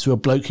names for a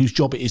bloke whose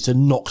job it is to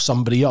knock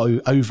somebody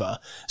over.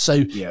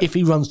 So if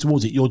he runs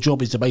towards it, your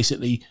job is to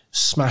basically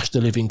smash the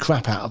living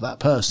crap out of that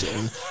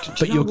person.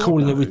 But you're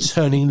calling a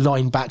returning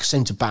line back,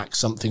 centre back,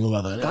 something or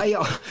other.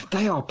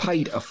 They are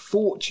paid a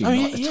fortune.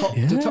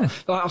 The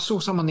top. Like I saw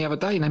someone the other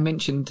day and they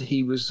mentioned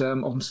he was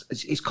on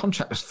his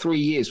contract was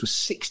 3 years, was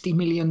 $60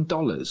 million.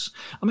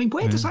 I mean,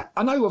 where does that...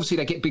 I know obviously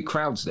they get big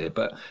crowds there,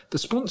 but the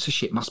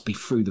sponsorship must be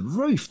through the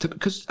roof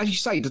because, as you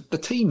say, the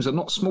teams are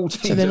not small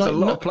teams. So there's like, a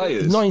lot of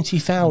players.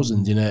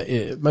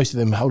 90,000, most of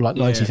them hold like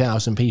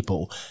 90,000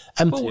 people.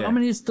 I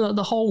mean, it's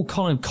the whole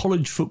kind of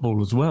college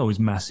football as well is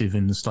massive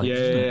in the States.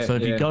 Yeah, so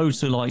if you go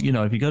to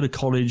if you go to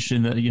college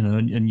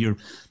and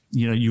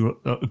you're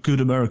a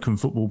good American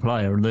football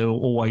player, and they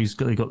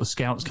got the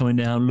scouts coming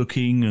down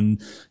looking,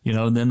 and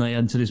and then they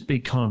enter this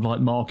big kind of like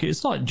market.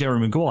 It's like Jerry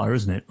Maguire,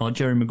 isn't it? Like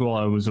Jerry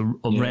Maguire was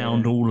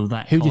around all of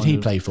that. Who did he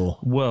play for?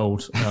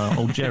 World,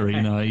 old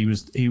Jerry. No, he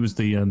was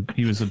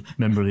a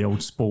member of the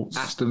old sports.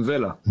 Aston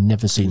Villa.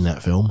 Never seen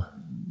that film.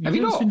 Have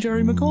you not seen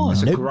Jerry Maguire?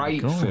 It's a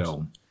great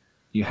film.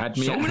 You had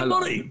me at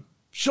hello.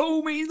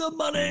 Show me the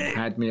money.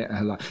 Had me at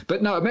hello.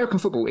 But no, American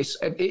football, it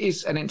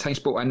is an entertaining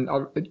sport, and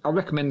I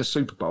recommend the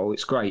Super Bowl.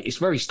 It's great. It's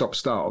very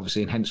stop-start,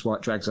 obviously, and hence why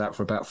it drags out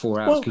for about 4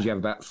 hours because you have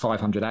about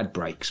 500 ad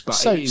breaks. But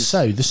so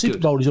the Super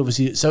Bowl is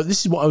obviously... So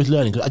this is what I was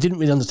learning, because I didn't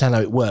really understand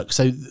how it worked.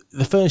 So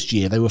the first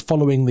year, they were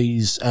following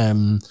these...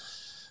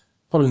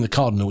 following the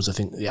Cardinals, I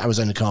think, the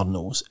Arizona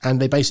Cardinals, and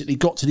they basically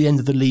got to the end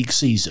of the league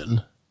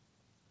season,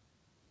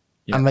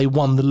 and they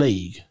won the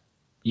league.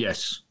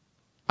 Yes.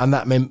 And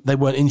that meant they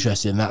weren't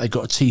interested in that. They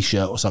got a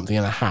T-shirt or something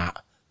and a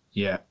hat.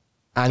 Yeah.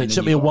 And it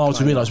took me a while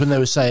to realise when they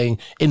were saying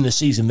in the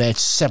season they're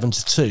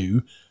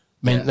 7-2,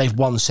 meant they've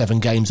won 7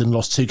 games and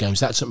lost 2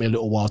 games. That took me a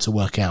little while to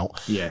work out.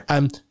 Yeah.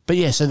 But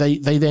yeah, so they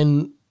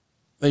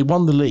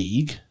won the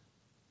league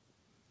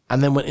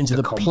and then went into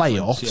the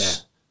playoffs.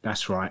 Yeah,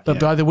 that's right. But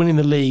by the winning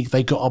the league,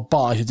 they got a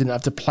bye. So they didn't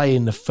have to play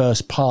in the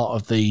first part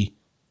of the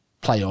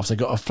playoffs. They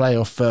got a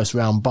playoff first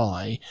round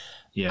bye.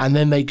 Yeah. And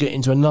then they get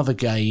into another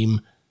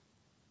game,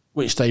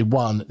 which they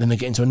won. Then they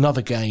get into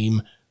another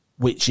game,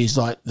 which is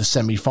like the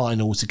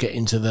semi-final to get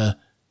into the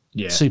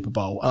Super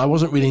Bowl. And I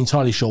wasn't really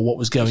entirely sure what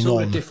was going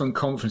on. The different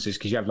conferences,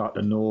 because you have like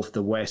the North,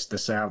 the West, the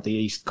South, the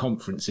East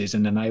conferences,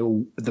 and then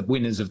the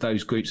winners of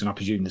those groups, and I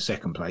presume the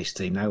second place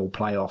team, they all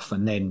play off,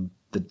 and then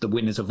the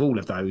winners of all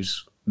of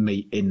those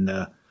meet in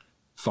the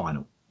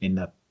final, in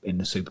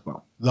the Super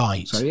Bowl.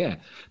 Right. So yeah,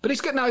 but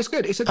it's good. No, it's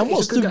good. And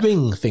what's the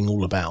ring thing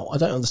all about? I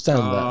don't understand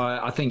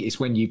that. I think it's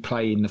when you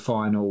play in the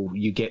final,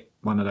 you get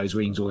one of those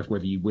rings, or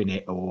whether you win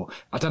it, or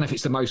I don't know if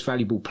it's the most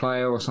valuable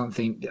player or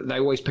something. They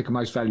always pick a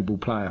most valuable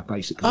player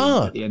basically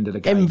at the end of the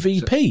game.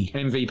 MVP. So,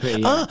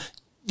 MVP. Yeah.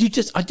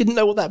 I didn't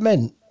know what that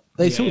meant.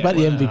 They talked about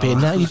the MVP,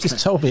 and now you just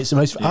told me it's the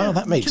most.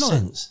 That makes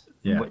sense.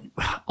 Yeah.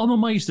 I'm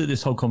amazed at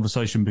this whole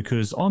conversation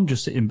because I'm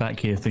just sitting back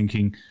here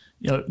thinking,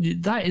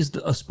 that is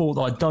a sport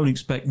that I don't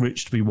expect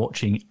Rich to be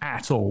watching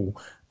at all.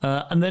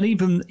 And then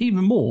even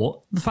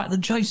more, the fact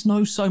that Jace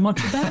knows so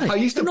much about it. I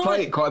used to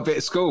play it quite a bit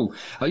at school.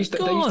 They used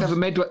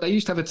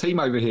to have a team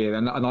over here,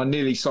 and I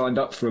nearly signed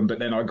up for them, but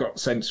then I got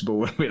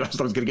sensible and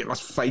realised I was going to get my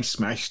face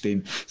smashed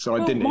in, so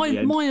I didn't.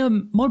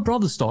 My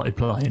brother started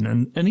playing,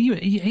 and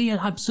he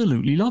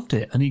absolutely loved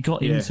it, and he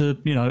got into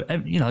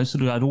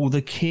sort of had all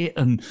the kit,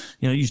 and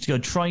used to go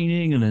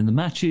training and then the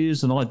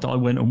matches, and I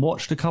went and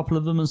watched a couple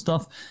of them and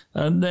stuff,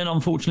 and then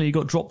unfortunately he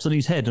got dropped on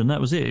his head, and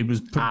that was it. It was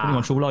pretty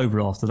much all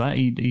over after that.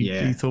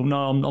 He thought,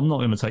 no, I'm not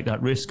going to take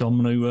that risk. I'm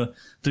going to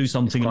do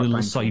something a little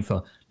painful.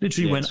 Safer.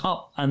 Literally went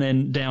up and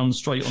then down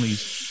straight on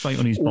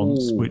his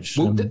bonds, which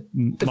the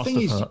must thing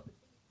have is, hurt.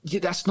 Yeah,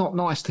 that's not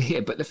nice to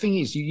hear. But the thing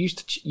is, you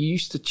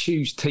used to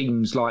choose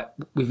teams like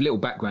with little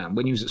background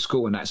when you was at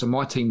school and that. So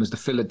my team was the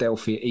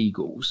Philadelphia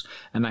Eagles,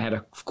 and they had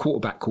a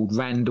quarterback called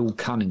Randall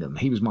Cunningham.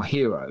 He was my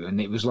hero, and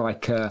it was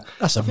like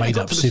that's a made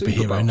up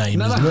superhero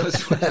name, isn't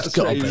it? That's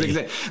got to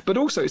be. But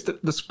also, it's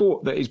the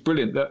sport that is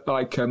brilliant. That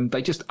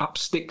they just up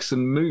sticks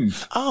and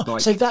move.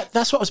 So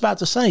that's what I was about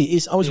to say.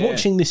 Is I was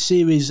watching this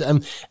series,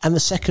 and the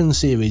second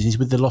series is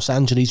with the Los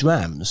Angeles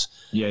Rams.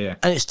 Yeah.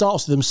 And it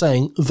starts with them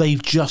saying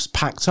they've just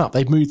packed up.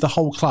 They've moved the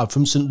whole club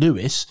from St.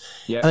 Louis,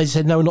 and they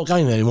said, no, we're not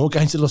going there anymore, we're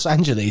going to Los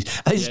Angeles.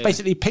 And they just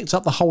basically picked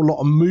up the whole lot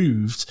and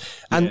moved,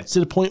 and to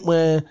the point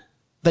where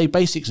they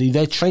basically,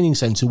 their training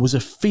centre was a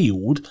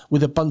field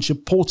with a bunch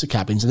of porta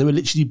cabins, and they were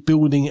literally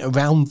building it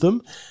around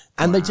them.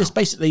 And they just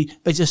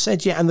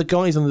said, yeah, and the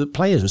guys and the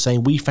players were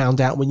saying, we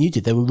found out when you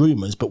did, there were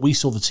rumours, but we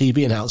saw the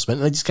TV announcement,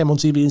 and they just came on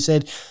TV and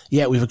said,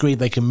 yeah, we've agreed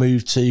they can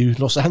move to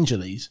Los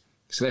Angeles.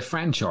 So they're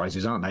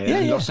franchises, aren't they?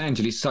 Yeah, Los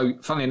Angeles. So,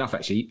 funnily enough,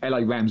 actually,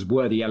 LA Rams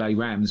were the LA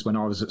Rams when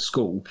I was at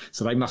school.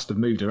 So they must have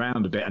moved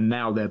around a bit, and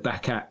now they're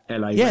back at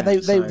LA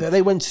Rams.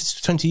 They went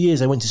to 20 years.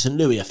 They went to St.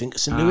 Louis, I think.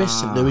 St.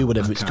 Louis,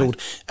 whatever it's called.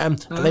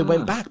 And they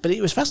went back, but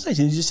it was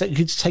fascinating. You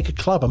could just take a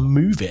club and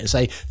move it and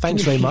say,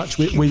 thanks very much,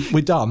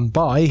 we're done,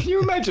 bye. Can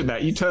you imagine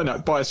that? You turn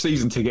up, buy a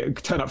season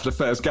ticket, turn up for the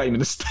first game,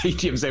 and the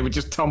stadiums there were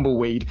just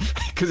tumbleweed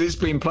because it's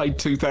being played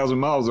 2,000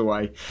 miles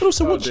away. But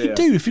also, what do you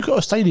do if you've got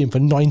a stadium for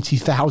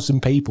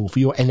 90,000 people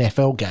for your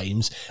NFL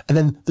games, and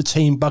then the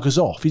team buggers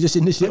off? You're just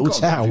in this little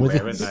town with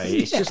it.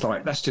 It's just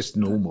like, that's just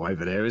normal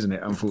over there, isn't it?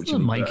 Unfortunately,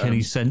 it doesn't make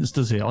any sense,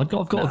 does it? I've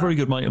got a very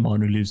good mate of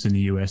mine who lives in the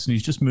US, and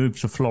he's just moved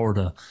to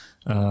Florida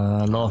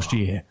last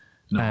year.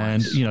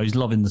 Nice. And he's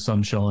loving the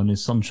sunshine,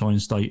 his sunshine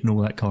state, and all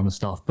that kind of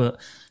stuff.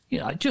 But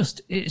it's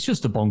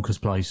just a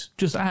bonkers place,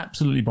 just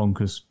absolutely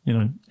bonkers.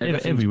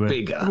 Everywhere,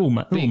 bigger, all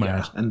mad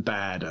and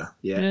badder.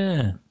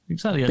 Yeah,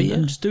 exactly.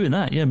 And just doing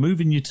that,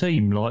 moving your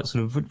team, like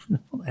sort of,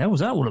 what the hell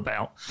was that all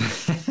about?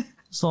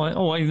 It's like,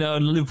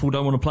 Liverpool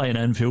don't want to play in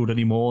Anfield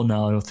anymore.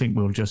 No, I think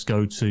we'll just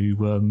go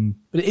to...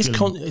 but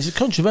it's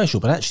controversial,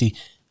 but actually,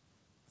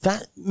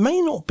 that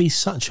may not be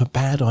such a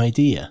bad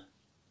idea.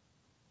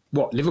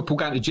 What, Liverpool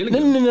going to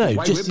Gillingham?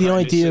 No. Just the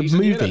idea of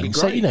moving. Yeah,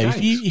 so,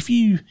 if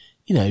you,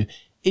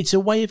 it's a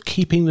way of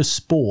keeping the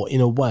sport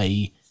in a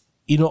way.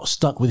 You're not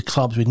stuck with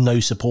clubs with no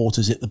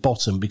supporters at the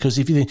bottom, because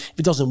if it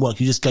doesn't work,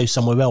 you just go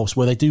somewhere else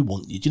where they do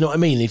want you. Do you know what I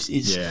mean?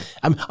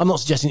 I'm not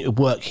suggesting it would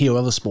work here or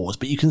other sports,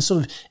 but you can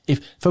sort of,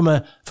 if from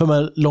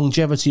a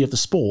longevity of the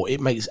sport,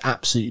 it makes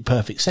absolutely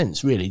perfect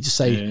sense, really. Just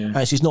say,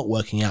 actually, it's not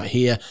working out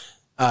here.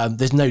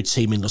 There's no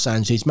team in Los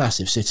Angeles,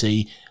 massive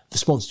city. The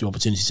sponsorship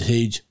opportunities are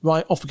huge.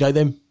 Right, off we go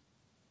then.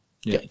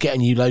 Yeah. Get a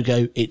new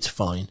logo. It's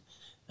fine.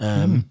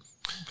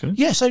 Okay.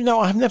 Yeah, so no,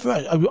 I've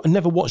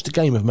never watched a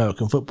game of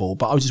American football,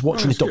 but I was just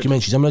watching the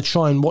documentaries. Good. I'm going to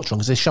try and watch one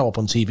because they show up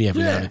on TV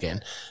every now and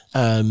again.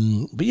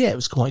 But yeah, it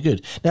was quite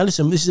good. Now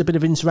listen, this is a bit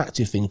of an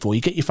interactive thing for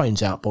you. Get your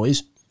phones out,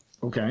 boys.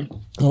 Okay.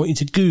 I want you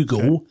to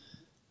Google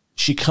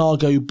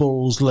Chicago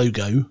Bulls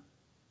logo.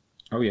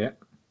 Oh yeah.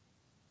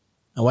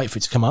 I'll wait for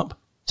it to come up.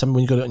 Tell me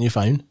when you got it on your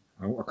phone.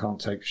 Oh, I can't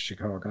take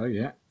Chicago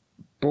yet.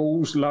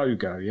 Bulls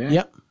logo, yeah?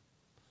 Yep.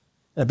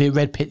 That'd be a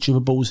red picture of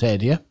a bull's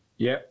head, yeah?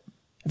 Yep.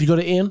 Have you got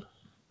it, Ian?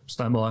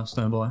 Stand by.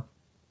 Stand by.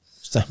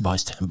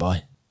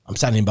 I'm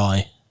standing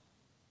by.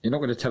 You're not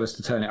going to tell us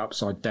to turn it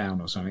upside down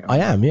or something? I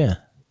am, yeah.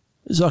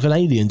 It's like an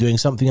alien doing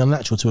something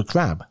unnatural to a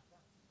crab.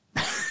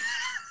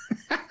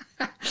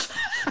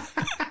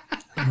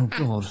 Oh,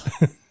 God.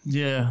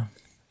 Yeah.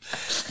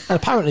 And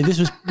apparently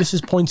this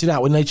was pointed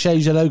out when they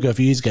changed their logo a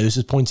few years ago. This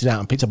was pointed out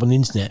and picked up on the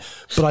internet.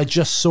 But I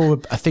just saw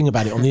a thing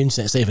about it on the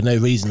internet today for no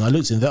reason. I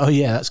looked and thought, oh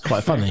yeah, that's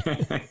quite funny.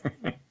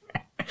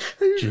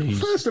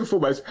 First and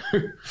foremost,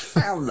 who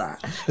found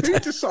that? Who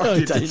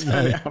decided to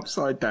turn it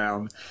upside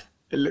down?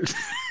 It looks...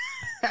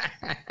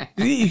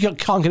 You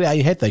can't get it out of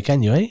your head though,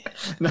 can you, eh?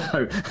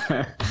 No.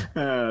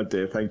 Oh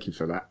dear, thank you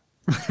for that.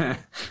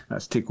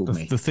 That's tickled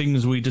me. The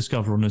things we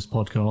discover on this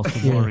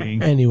podcast are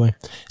worrying. Anyway,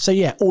 so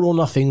yeah, All or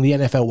Nothing, the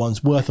NFL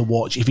one's worth a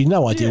watch. If you've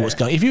no idea what's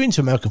going, if you're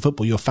into American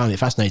football, you'll find it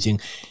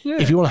fascinating.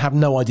 Yeah. If you want to have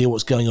no idea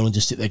what's going on and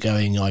just sit there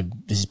going,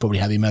 this is probably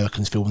how the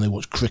Americans feel when they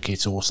watch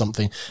cricket or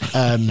something.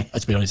 To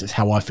be honest, it's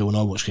how I feel when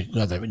I watch cricket.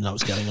 I don't really know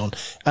what's going on.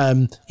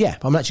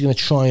 I'm actually going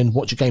to try and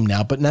watch a game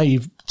now. But now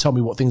you've told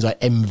me what things like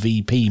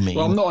MVP mean.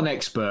 Well, I'm not an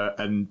expert,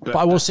 but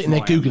I was sitting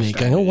there googling it,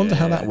 going, "Oh, I wonder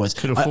how that was."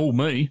 Could have fooled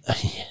me.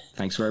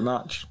 Thanks very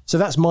much. So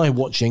that's my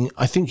watching.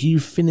 I think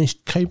you've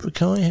finished Cobra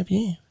Kai, have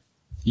you?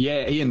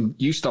 Yeah, Ian,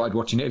 you started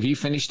watching it. Have you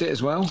finished it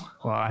as well?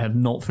 Well, I have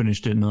not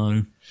finished it,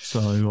 no.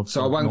 So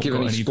I won't give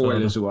any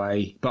spoilers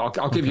away, but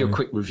I'll give you a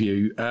quick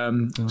review.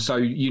 So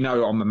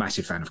I'm a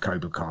massive fan of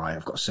Cobra Kai.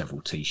 I've got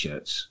several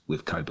T-shirts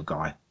with Cobra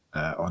Kai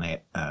on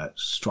it.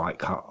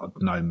 Strike Hard,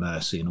 No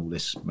Mercy, and all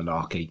this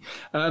malarkey.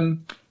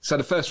 So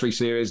the first 3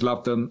 series,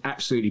 loved them.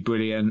 Absolutely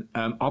brilliant.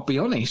 I'll be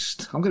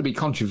honest, I'm going to be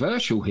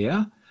controversial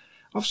here.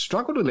 I've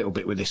struggled a little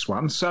bit with this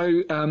one.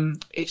 So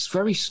it's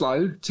very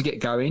slow to get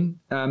going.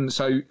 It's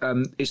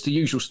the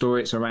usual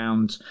story. It's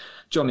around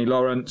Johnny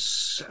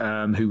Lawrence,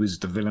 who was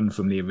the villain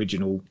from the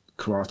original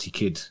Karate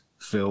Kid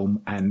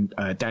film, and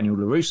Daniel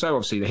LaRusso,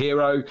 obviously the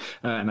hero.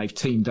 And they've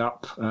teamed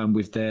up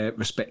with their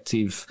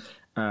respective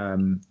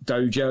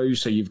dojos.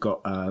 So you've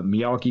got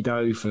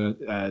Miyagi-Do for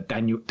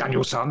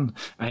Daniel-san,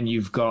 and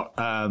you've got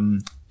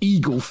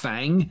Eagle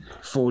Fang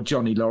for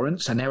Johnny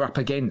Lawrence, and they're up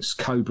against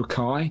Cobra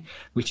Kai,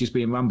 which is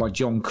being run by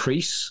John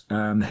Kreese,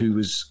 who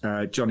was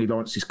Johnny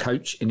Lawrence's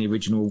coach in the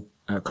original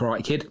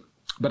Karate Kid.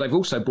 But they've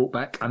also brought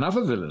back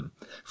another villain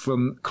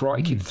from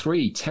Karate Kid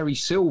 3, Terry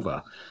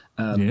Silver,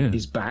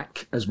 is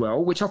back as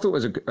well, which I thought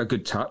was a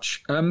good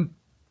touch.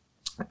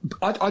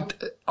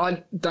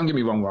 I don't get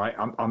me wrong, right?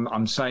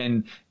 I'm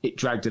saying it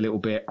dragged a little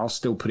bit. I'll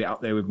still put it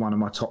up there with one of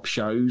my top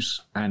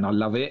shows, and I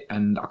love it,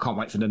 and I can't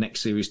wait for the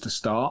next series to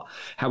start.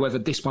 However,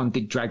 this one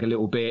did drag a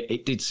little bit.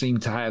 It did seem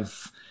to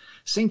have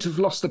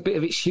lost a bit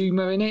of its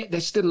humour in it.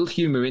 There's still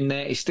humour in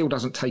there. It still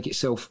doesn't take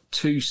itself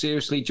too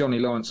seriously. Johnny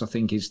Lawrence, I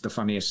think, is the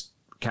funniest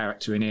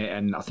character in it,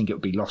 and I think it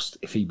would be lost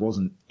if he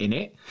wasn't in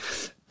it.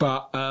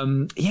 But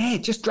it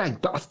just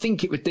dragged. But I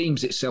think it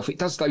redeems itself. It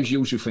does those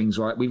usual things,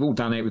 right? We've all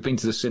done it. We've been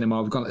to the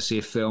cinema. We've gone to see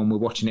a film. We're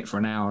watching it for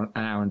an hour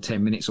and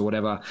 10 minutes or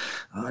whatever.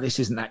 Oh, this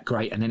isn't that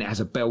great. And then it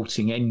has a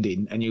belting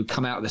ending, and you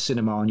come out of the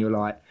cinema and you're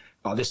like,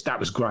 oh, that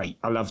was great.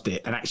 I loved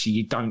it. And actually,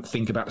 you don't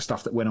think about the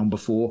stuff that went on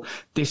before.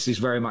 This is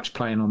very much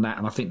playing on that.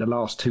 And I think the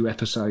last 2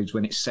 episodes,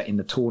 when it's set in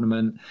the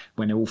tournament,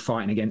 when they're all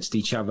fighting against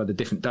each other, the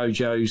different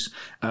dojos,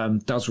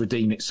 does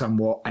redeem it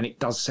somewhat. And it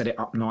does set it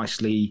up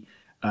nicely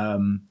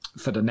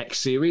for the next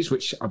series,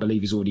 which I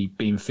believe is already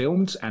being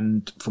filmed.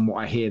 And from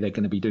what I hear, they're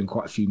going to be doing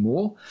quite a few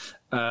more.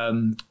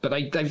 But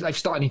they've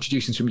started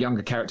introducing some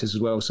younger characters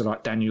as well. So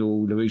like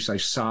Daniel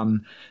LaRusso's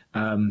son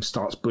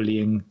starts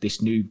bullying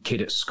this new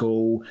kid at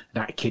school.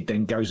 That kid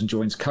then goes and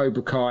joins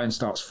Cobra Kai and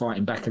starts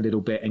fighting back a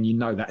little bit. And you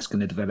know that's going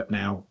to develop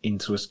now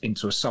into a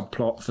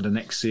subplot for the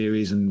next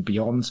series and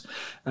beyond.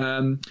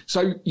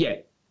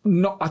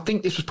 I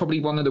think this was probably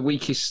one of the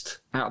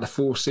weakest out of the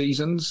 4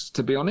 seasons,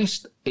 to be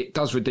honest. It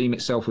does redeem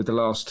itself with the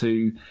last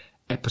 2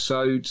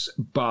 episodes,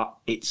 but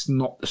it's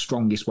not the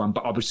strongest one.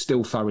 But I would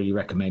still thoroughly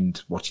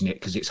recommend watching it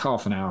because it's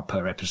half an hour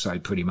per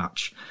episode pretty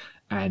much.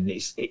 And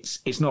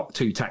it's not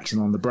too taxing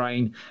on the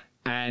brain.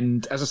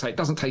 And as I say, it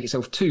doesn't take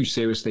itself too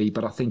seriously,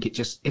 but I think if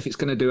it's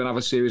going to do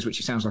another series, which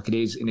it sounds like it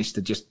is, it needs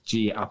to just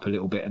G it up a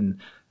little bit and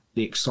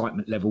the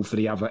excitement level for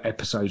the other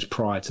episodes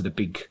prior to the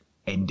big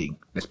ending.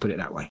 Let's put it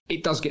that way.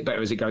 It does get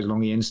better as it goes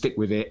along, Ian. Stick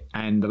with it.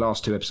 And the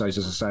last 2 episodes,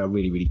 as I say, are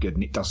really, really good.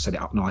 And it does set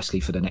it up nicely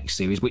for the next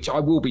series, which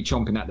I will be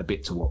chomping at the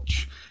bit to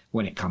watch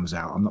when it comes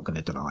out. I'm not going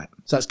to deny it.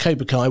 So that's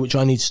Cobra Kai, which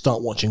I need to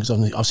start watching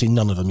because I've seen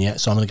none of them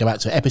yet. So I'm going to go back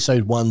to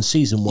episode 1,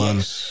 season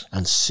 1,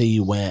 and see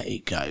where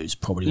it goes.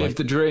 Probably live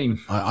the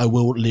dream. I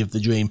will live the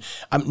dream.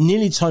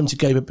 Nearly time to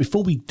go, but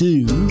before we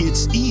do,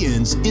 it's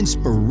Ian's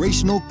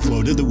inspirational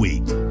quote of the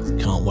week.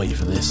 Can't wait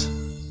for this.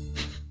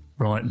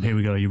 Right, here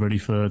we go. You ready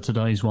for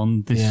today's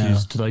one? This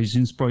is today's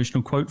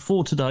inspirational quote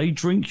for today.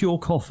 Drink your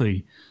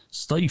coffee.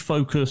 Stay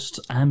focused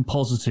and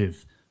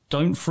positive.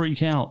 Don't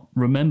freak out.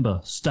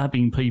 Remember,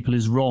 stabbing people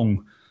is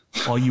wrong.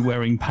 Are you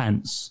wearing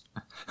pants?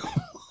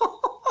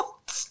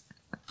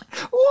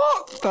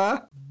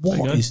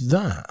 What is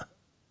that?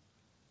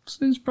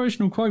 It's an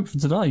inspirational quote for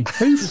today.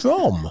 Who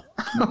from?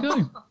 There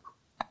you go.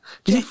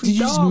 Did you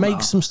just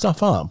make some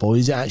stuff up, or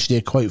is it actually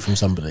a quote from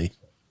somebody?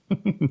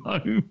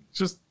 No,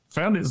 just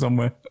found it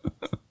somewhere.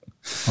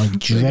 I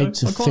dread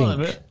to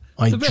think.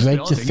 I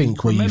dread to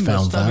think where you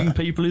found that. Stabbing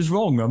people is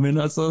wrong. I mean,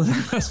 that's my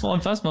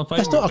favourite. That's not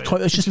a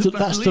quote. It's just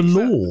that's the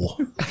law.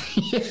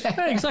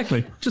 Yeah,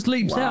 exactly. Just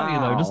leaps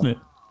out, doesn't it?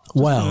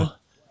 Well,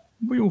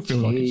 we all feel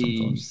like it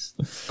sometimes.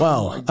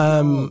 Well,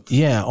 on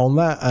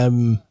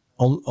that.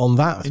 On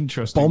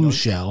that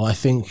bombshell, I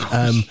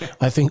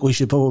think we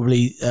should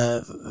probably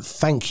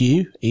thank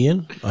you,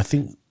 Ian. I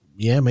think,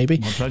 maybe.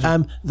 My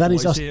pleasure. That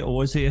is us.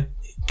 Always here.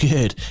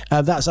 Good.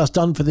 That's us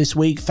done for this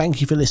week.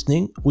 Thank you for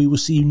listening. We will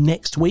see you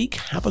next week.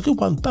 Have a good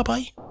one.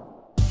 Bye-bye.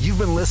 You've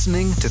been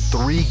listening to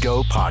 3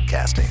 Go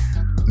Podcasting.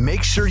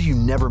 Make sure you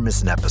never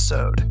miss an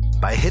episode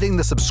by hitting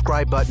the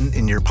subscribe button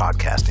in your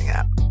podcasting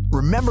app.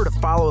 Remember to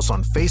follow us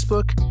on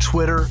Facebook,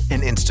 Twitter,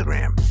 and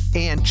Instagram.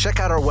 And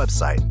check out our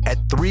website at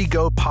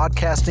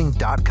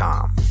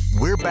 3gopodcasting.com.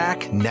 We're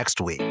back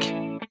next week.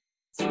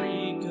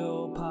 3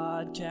 Go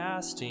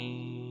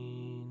Podcasting.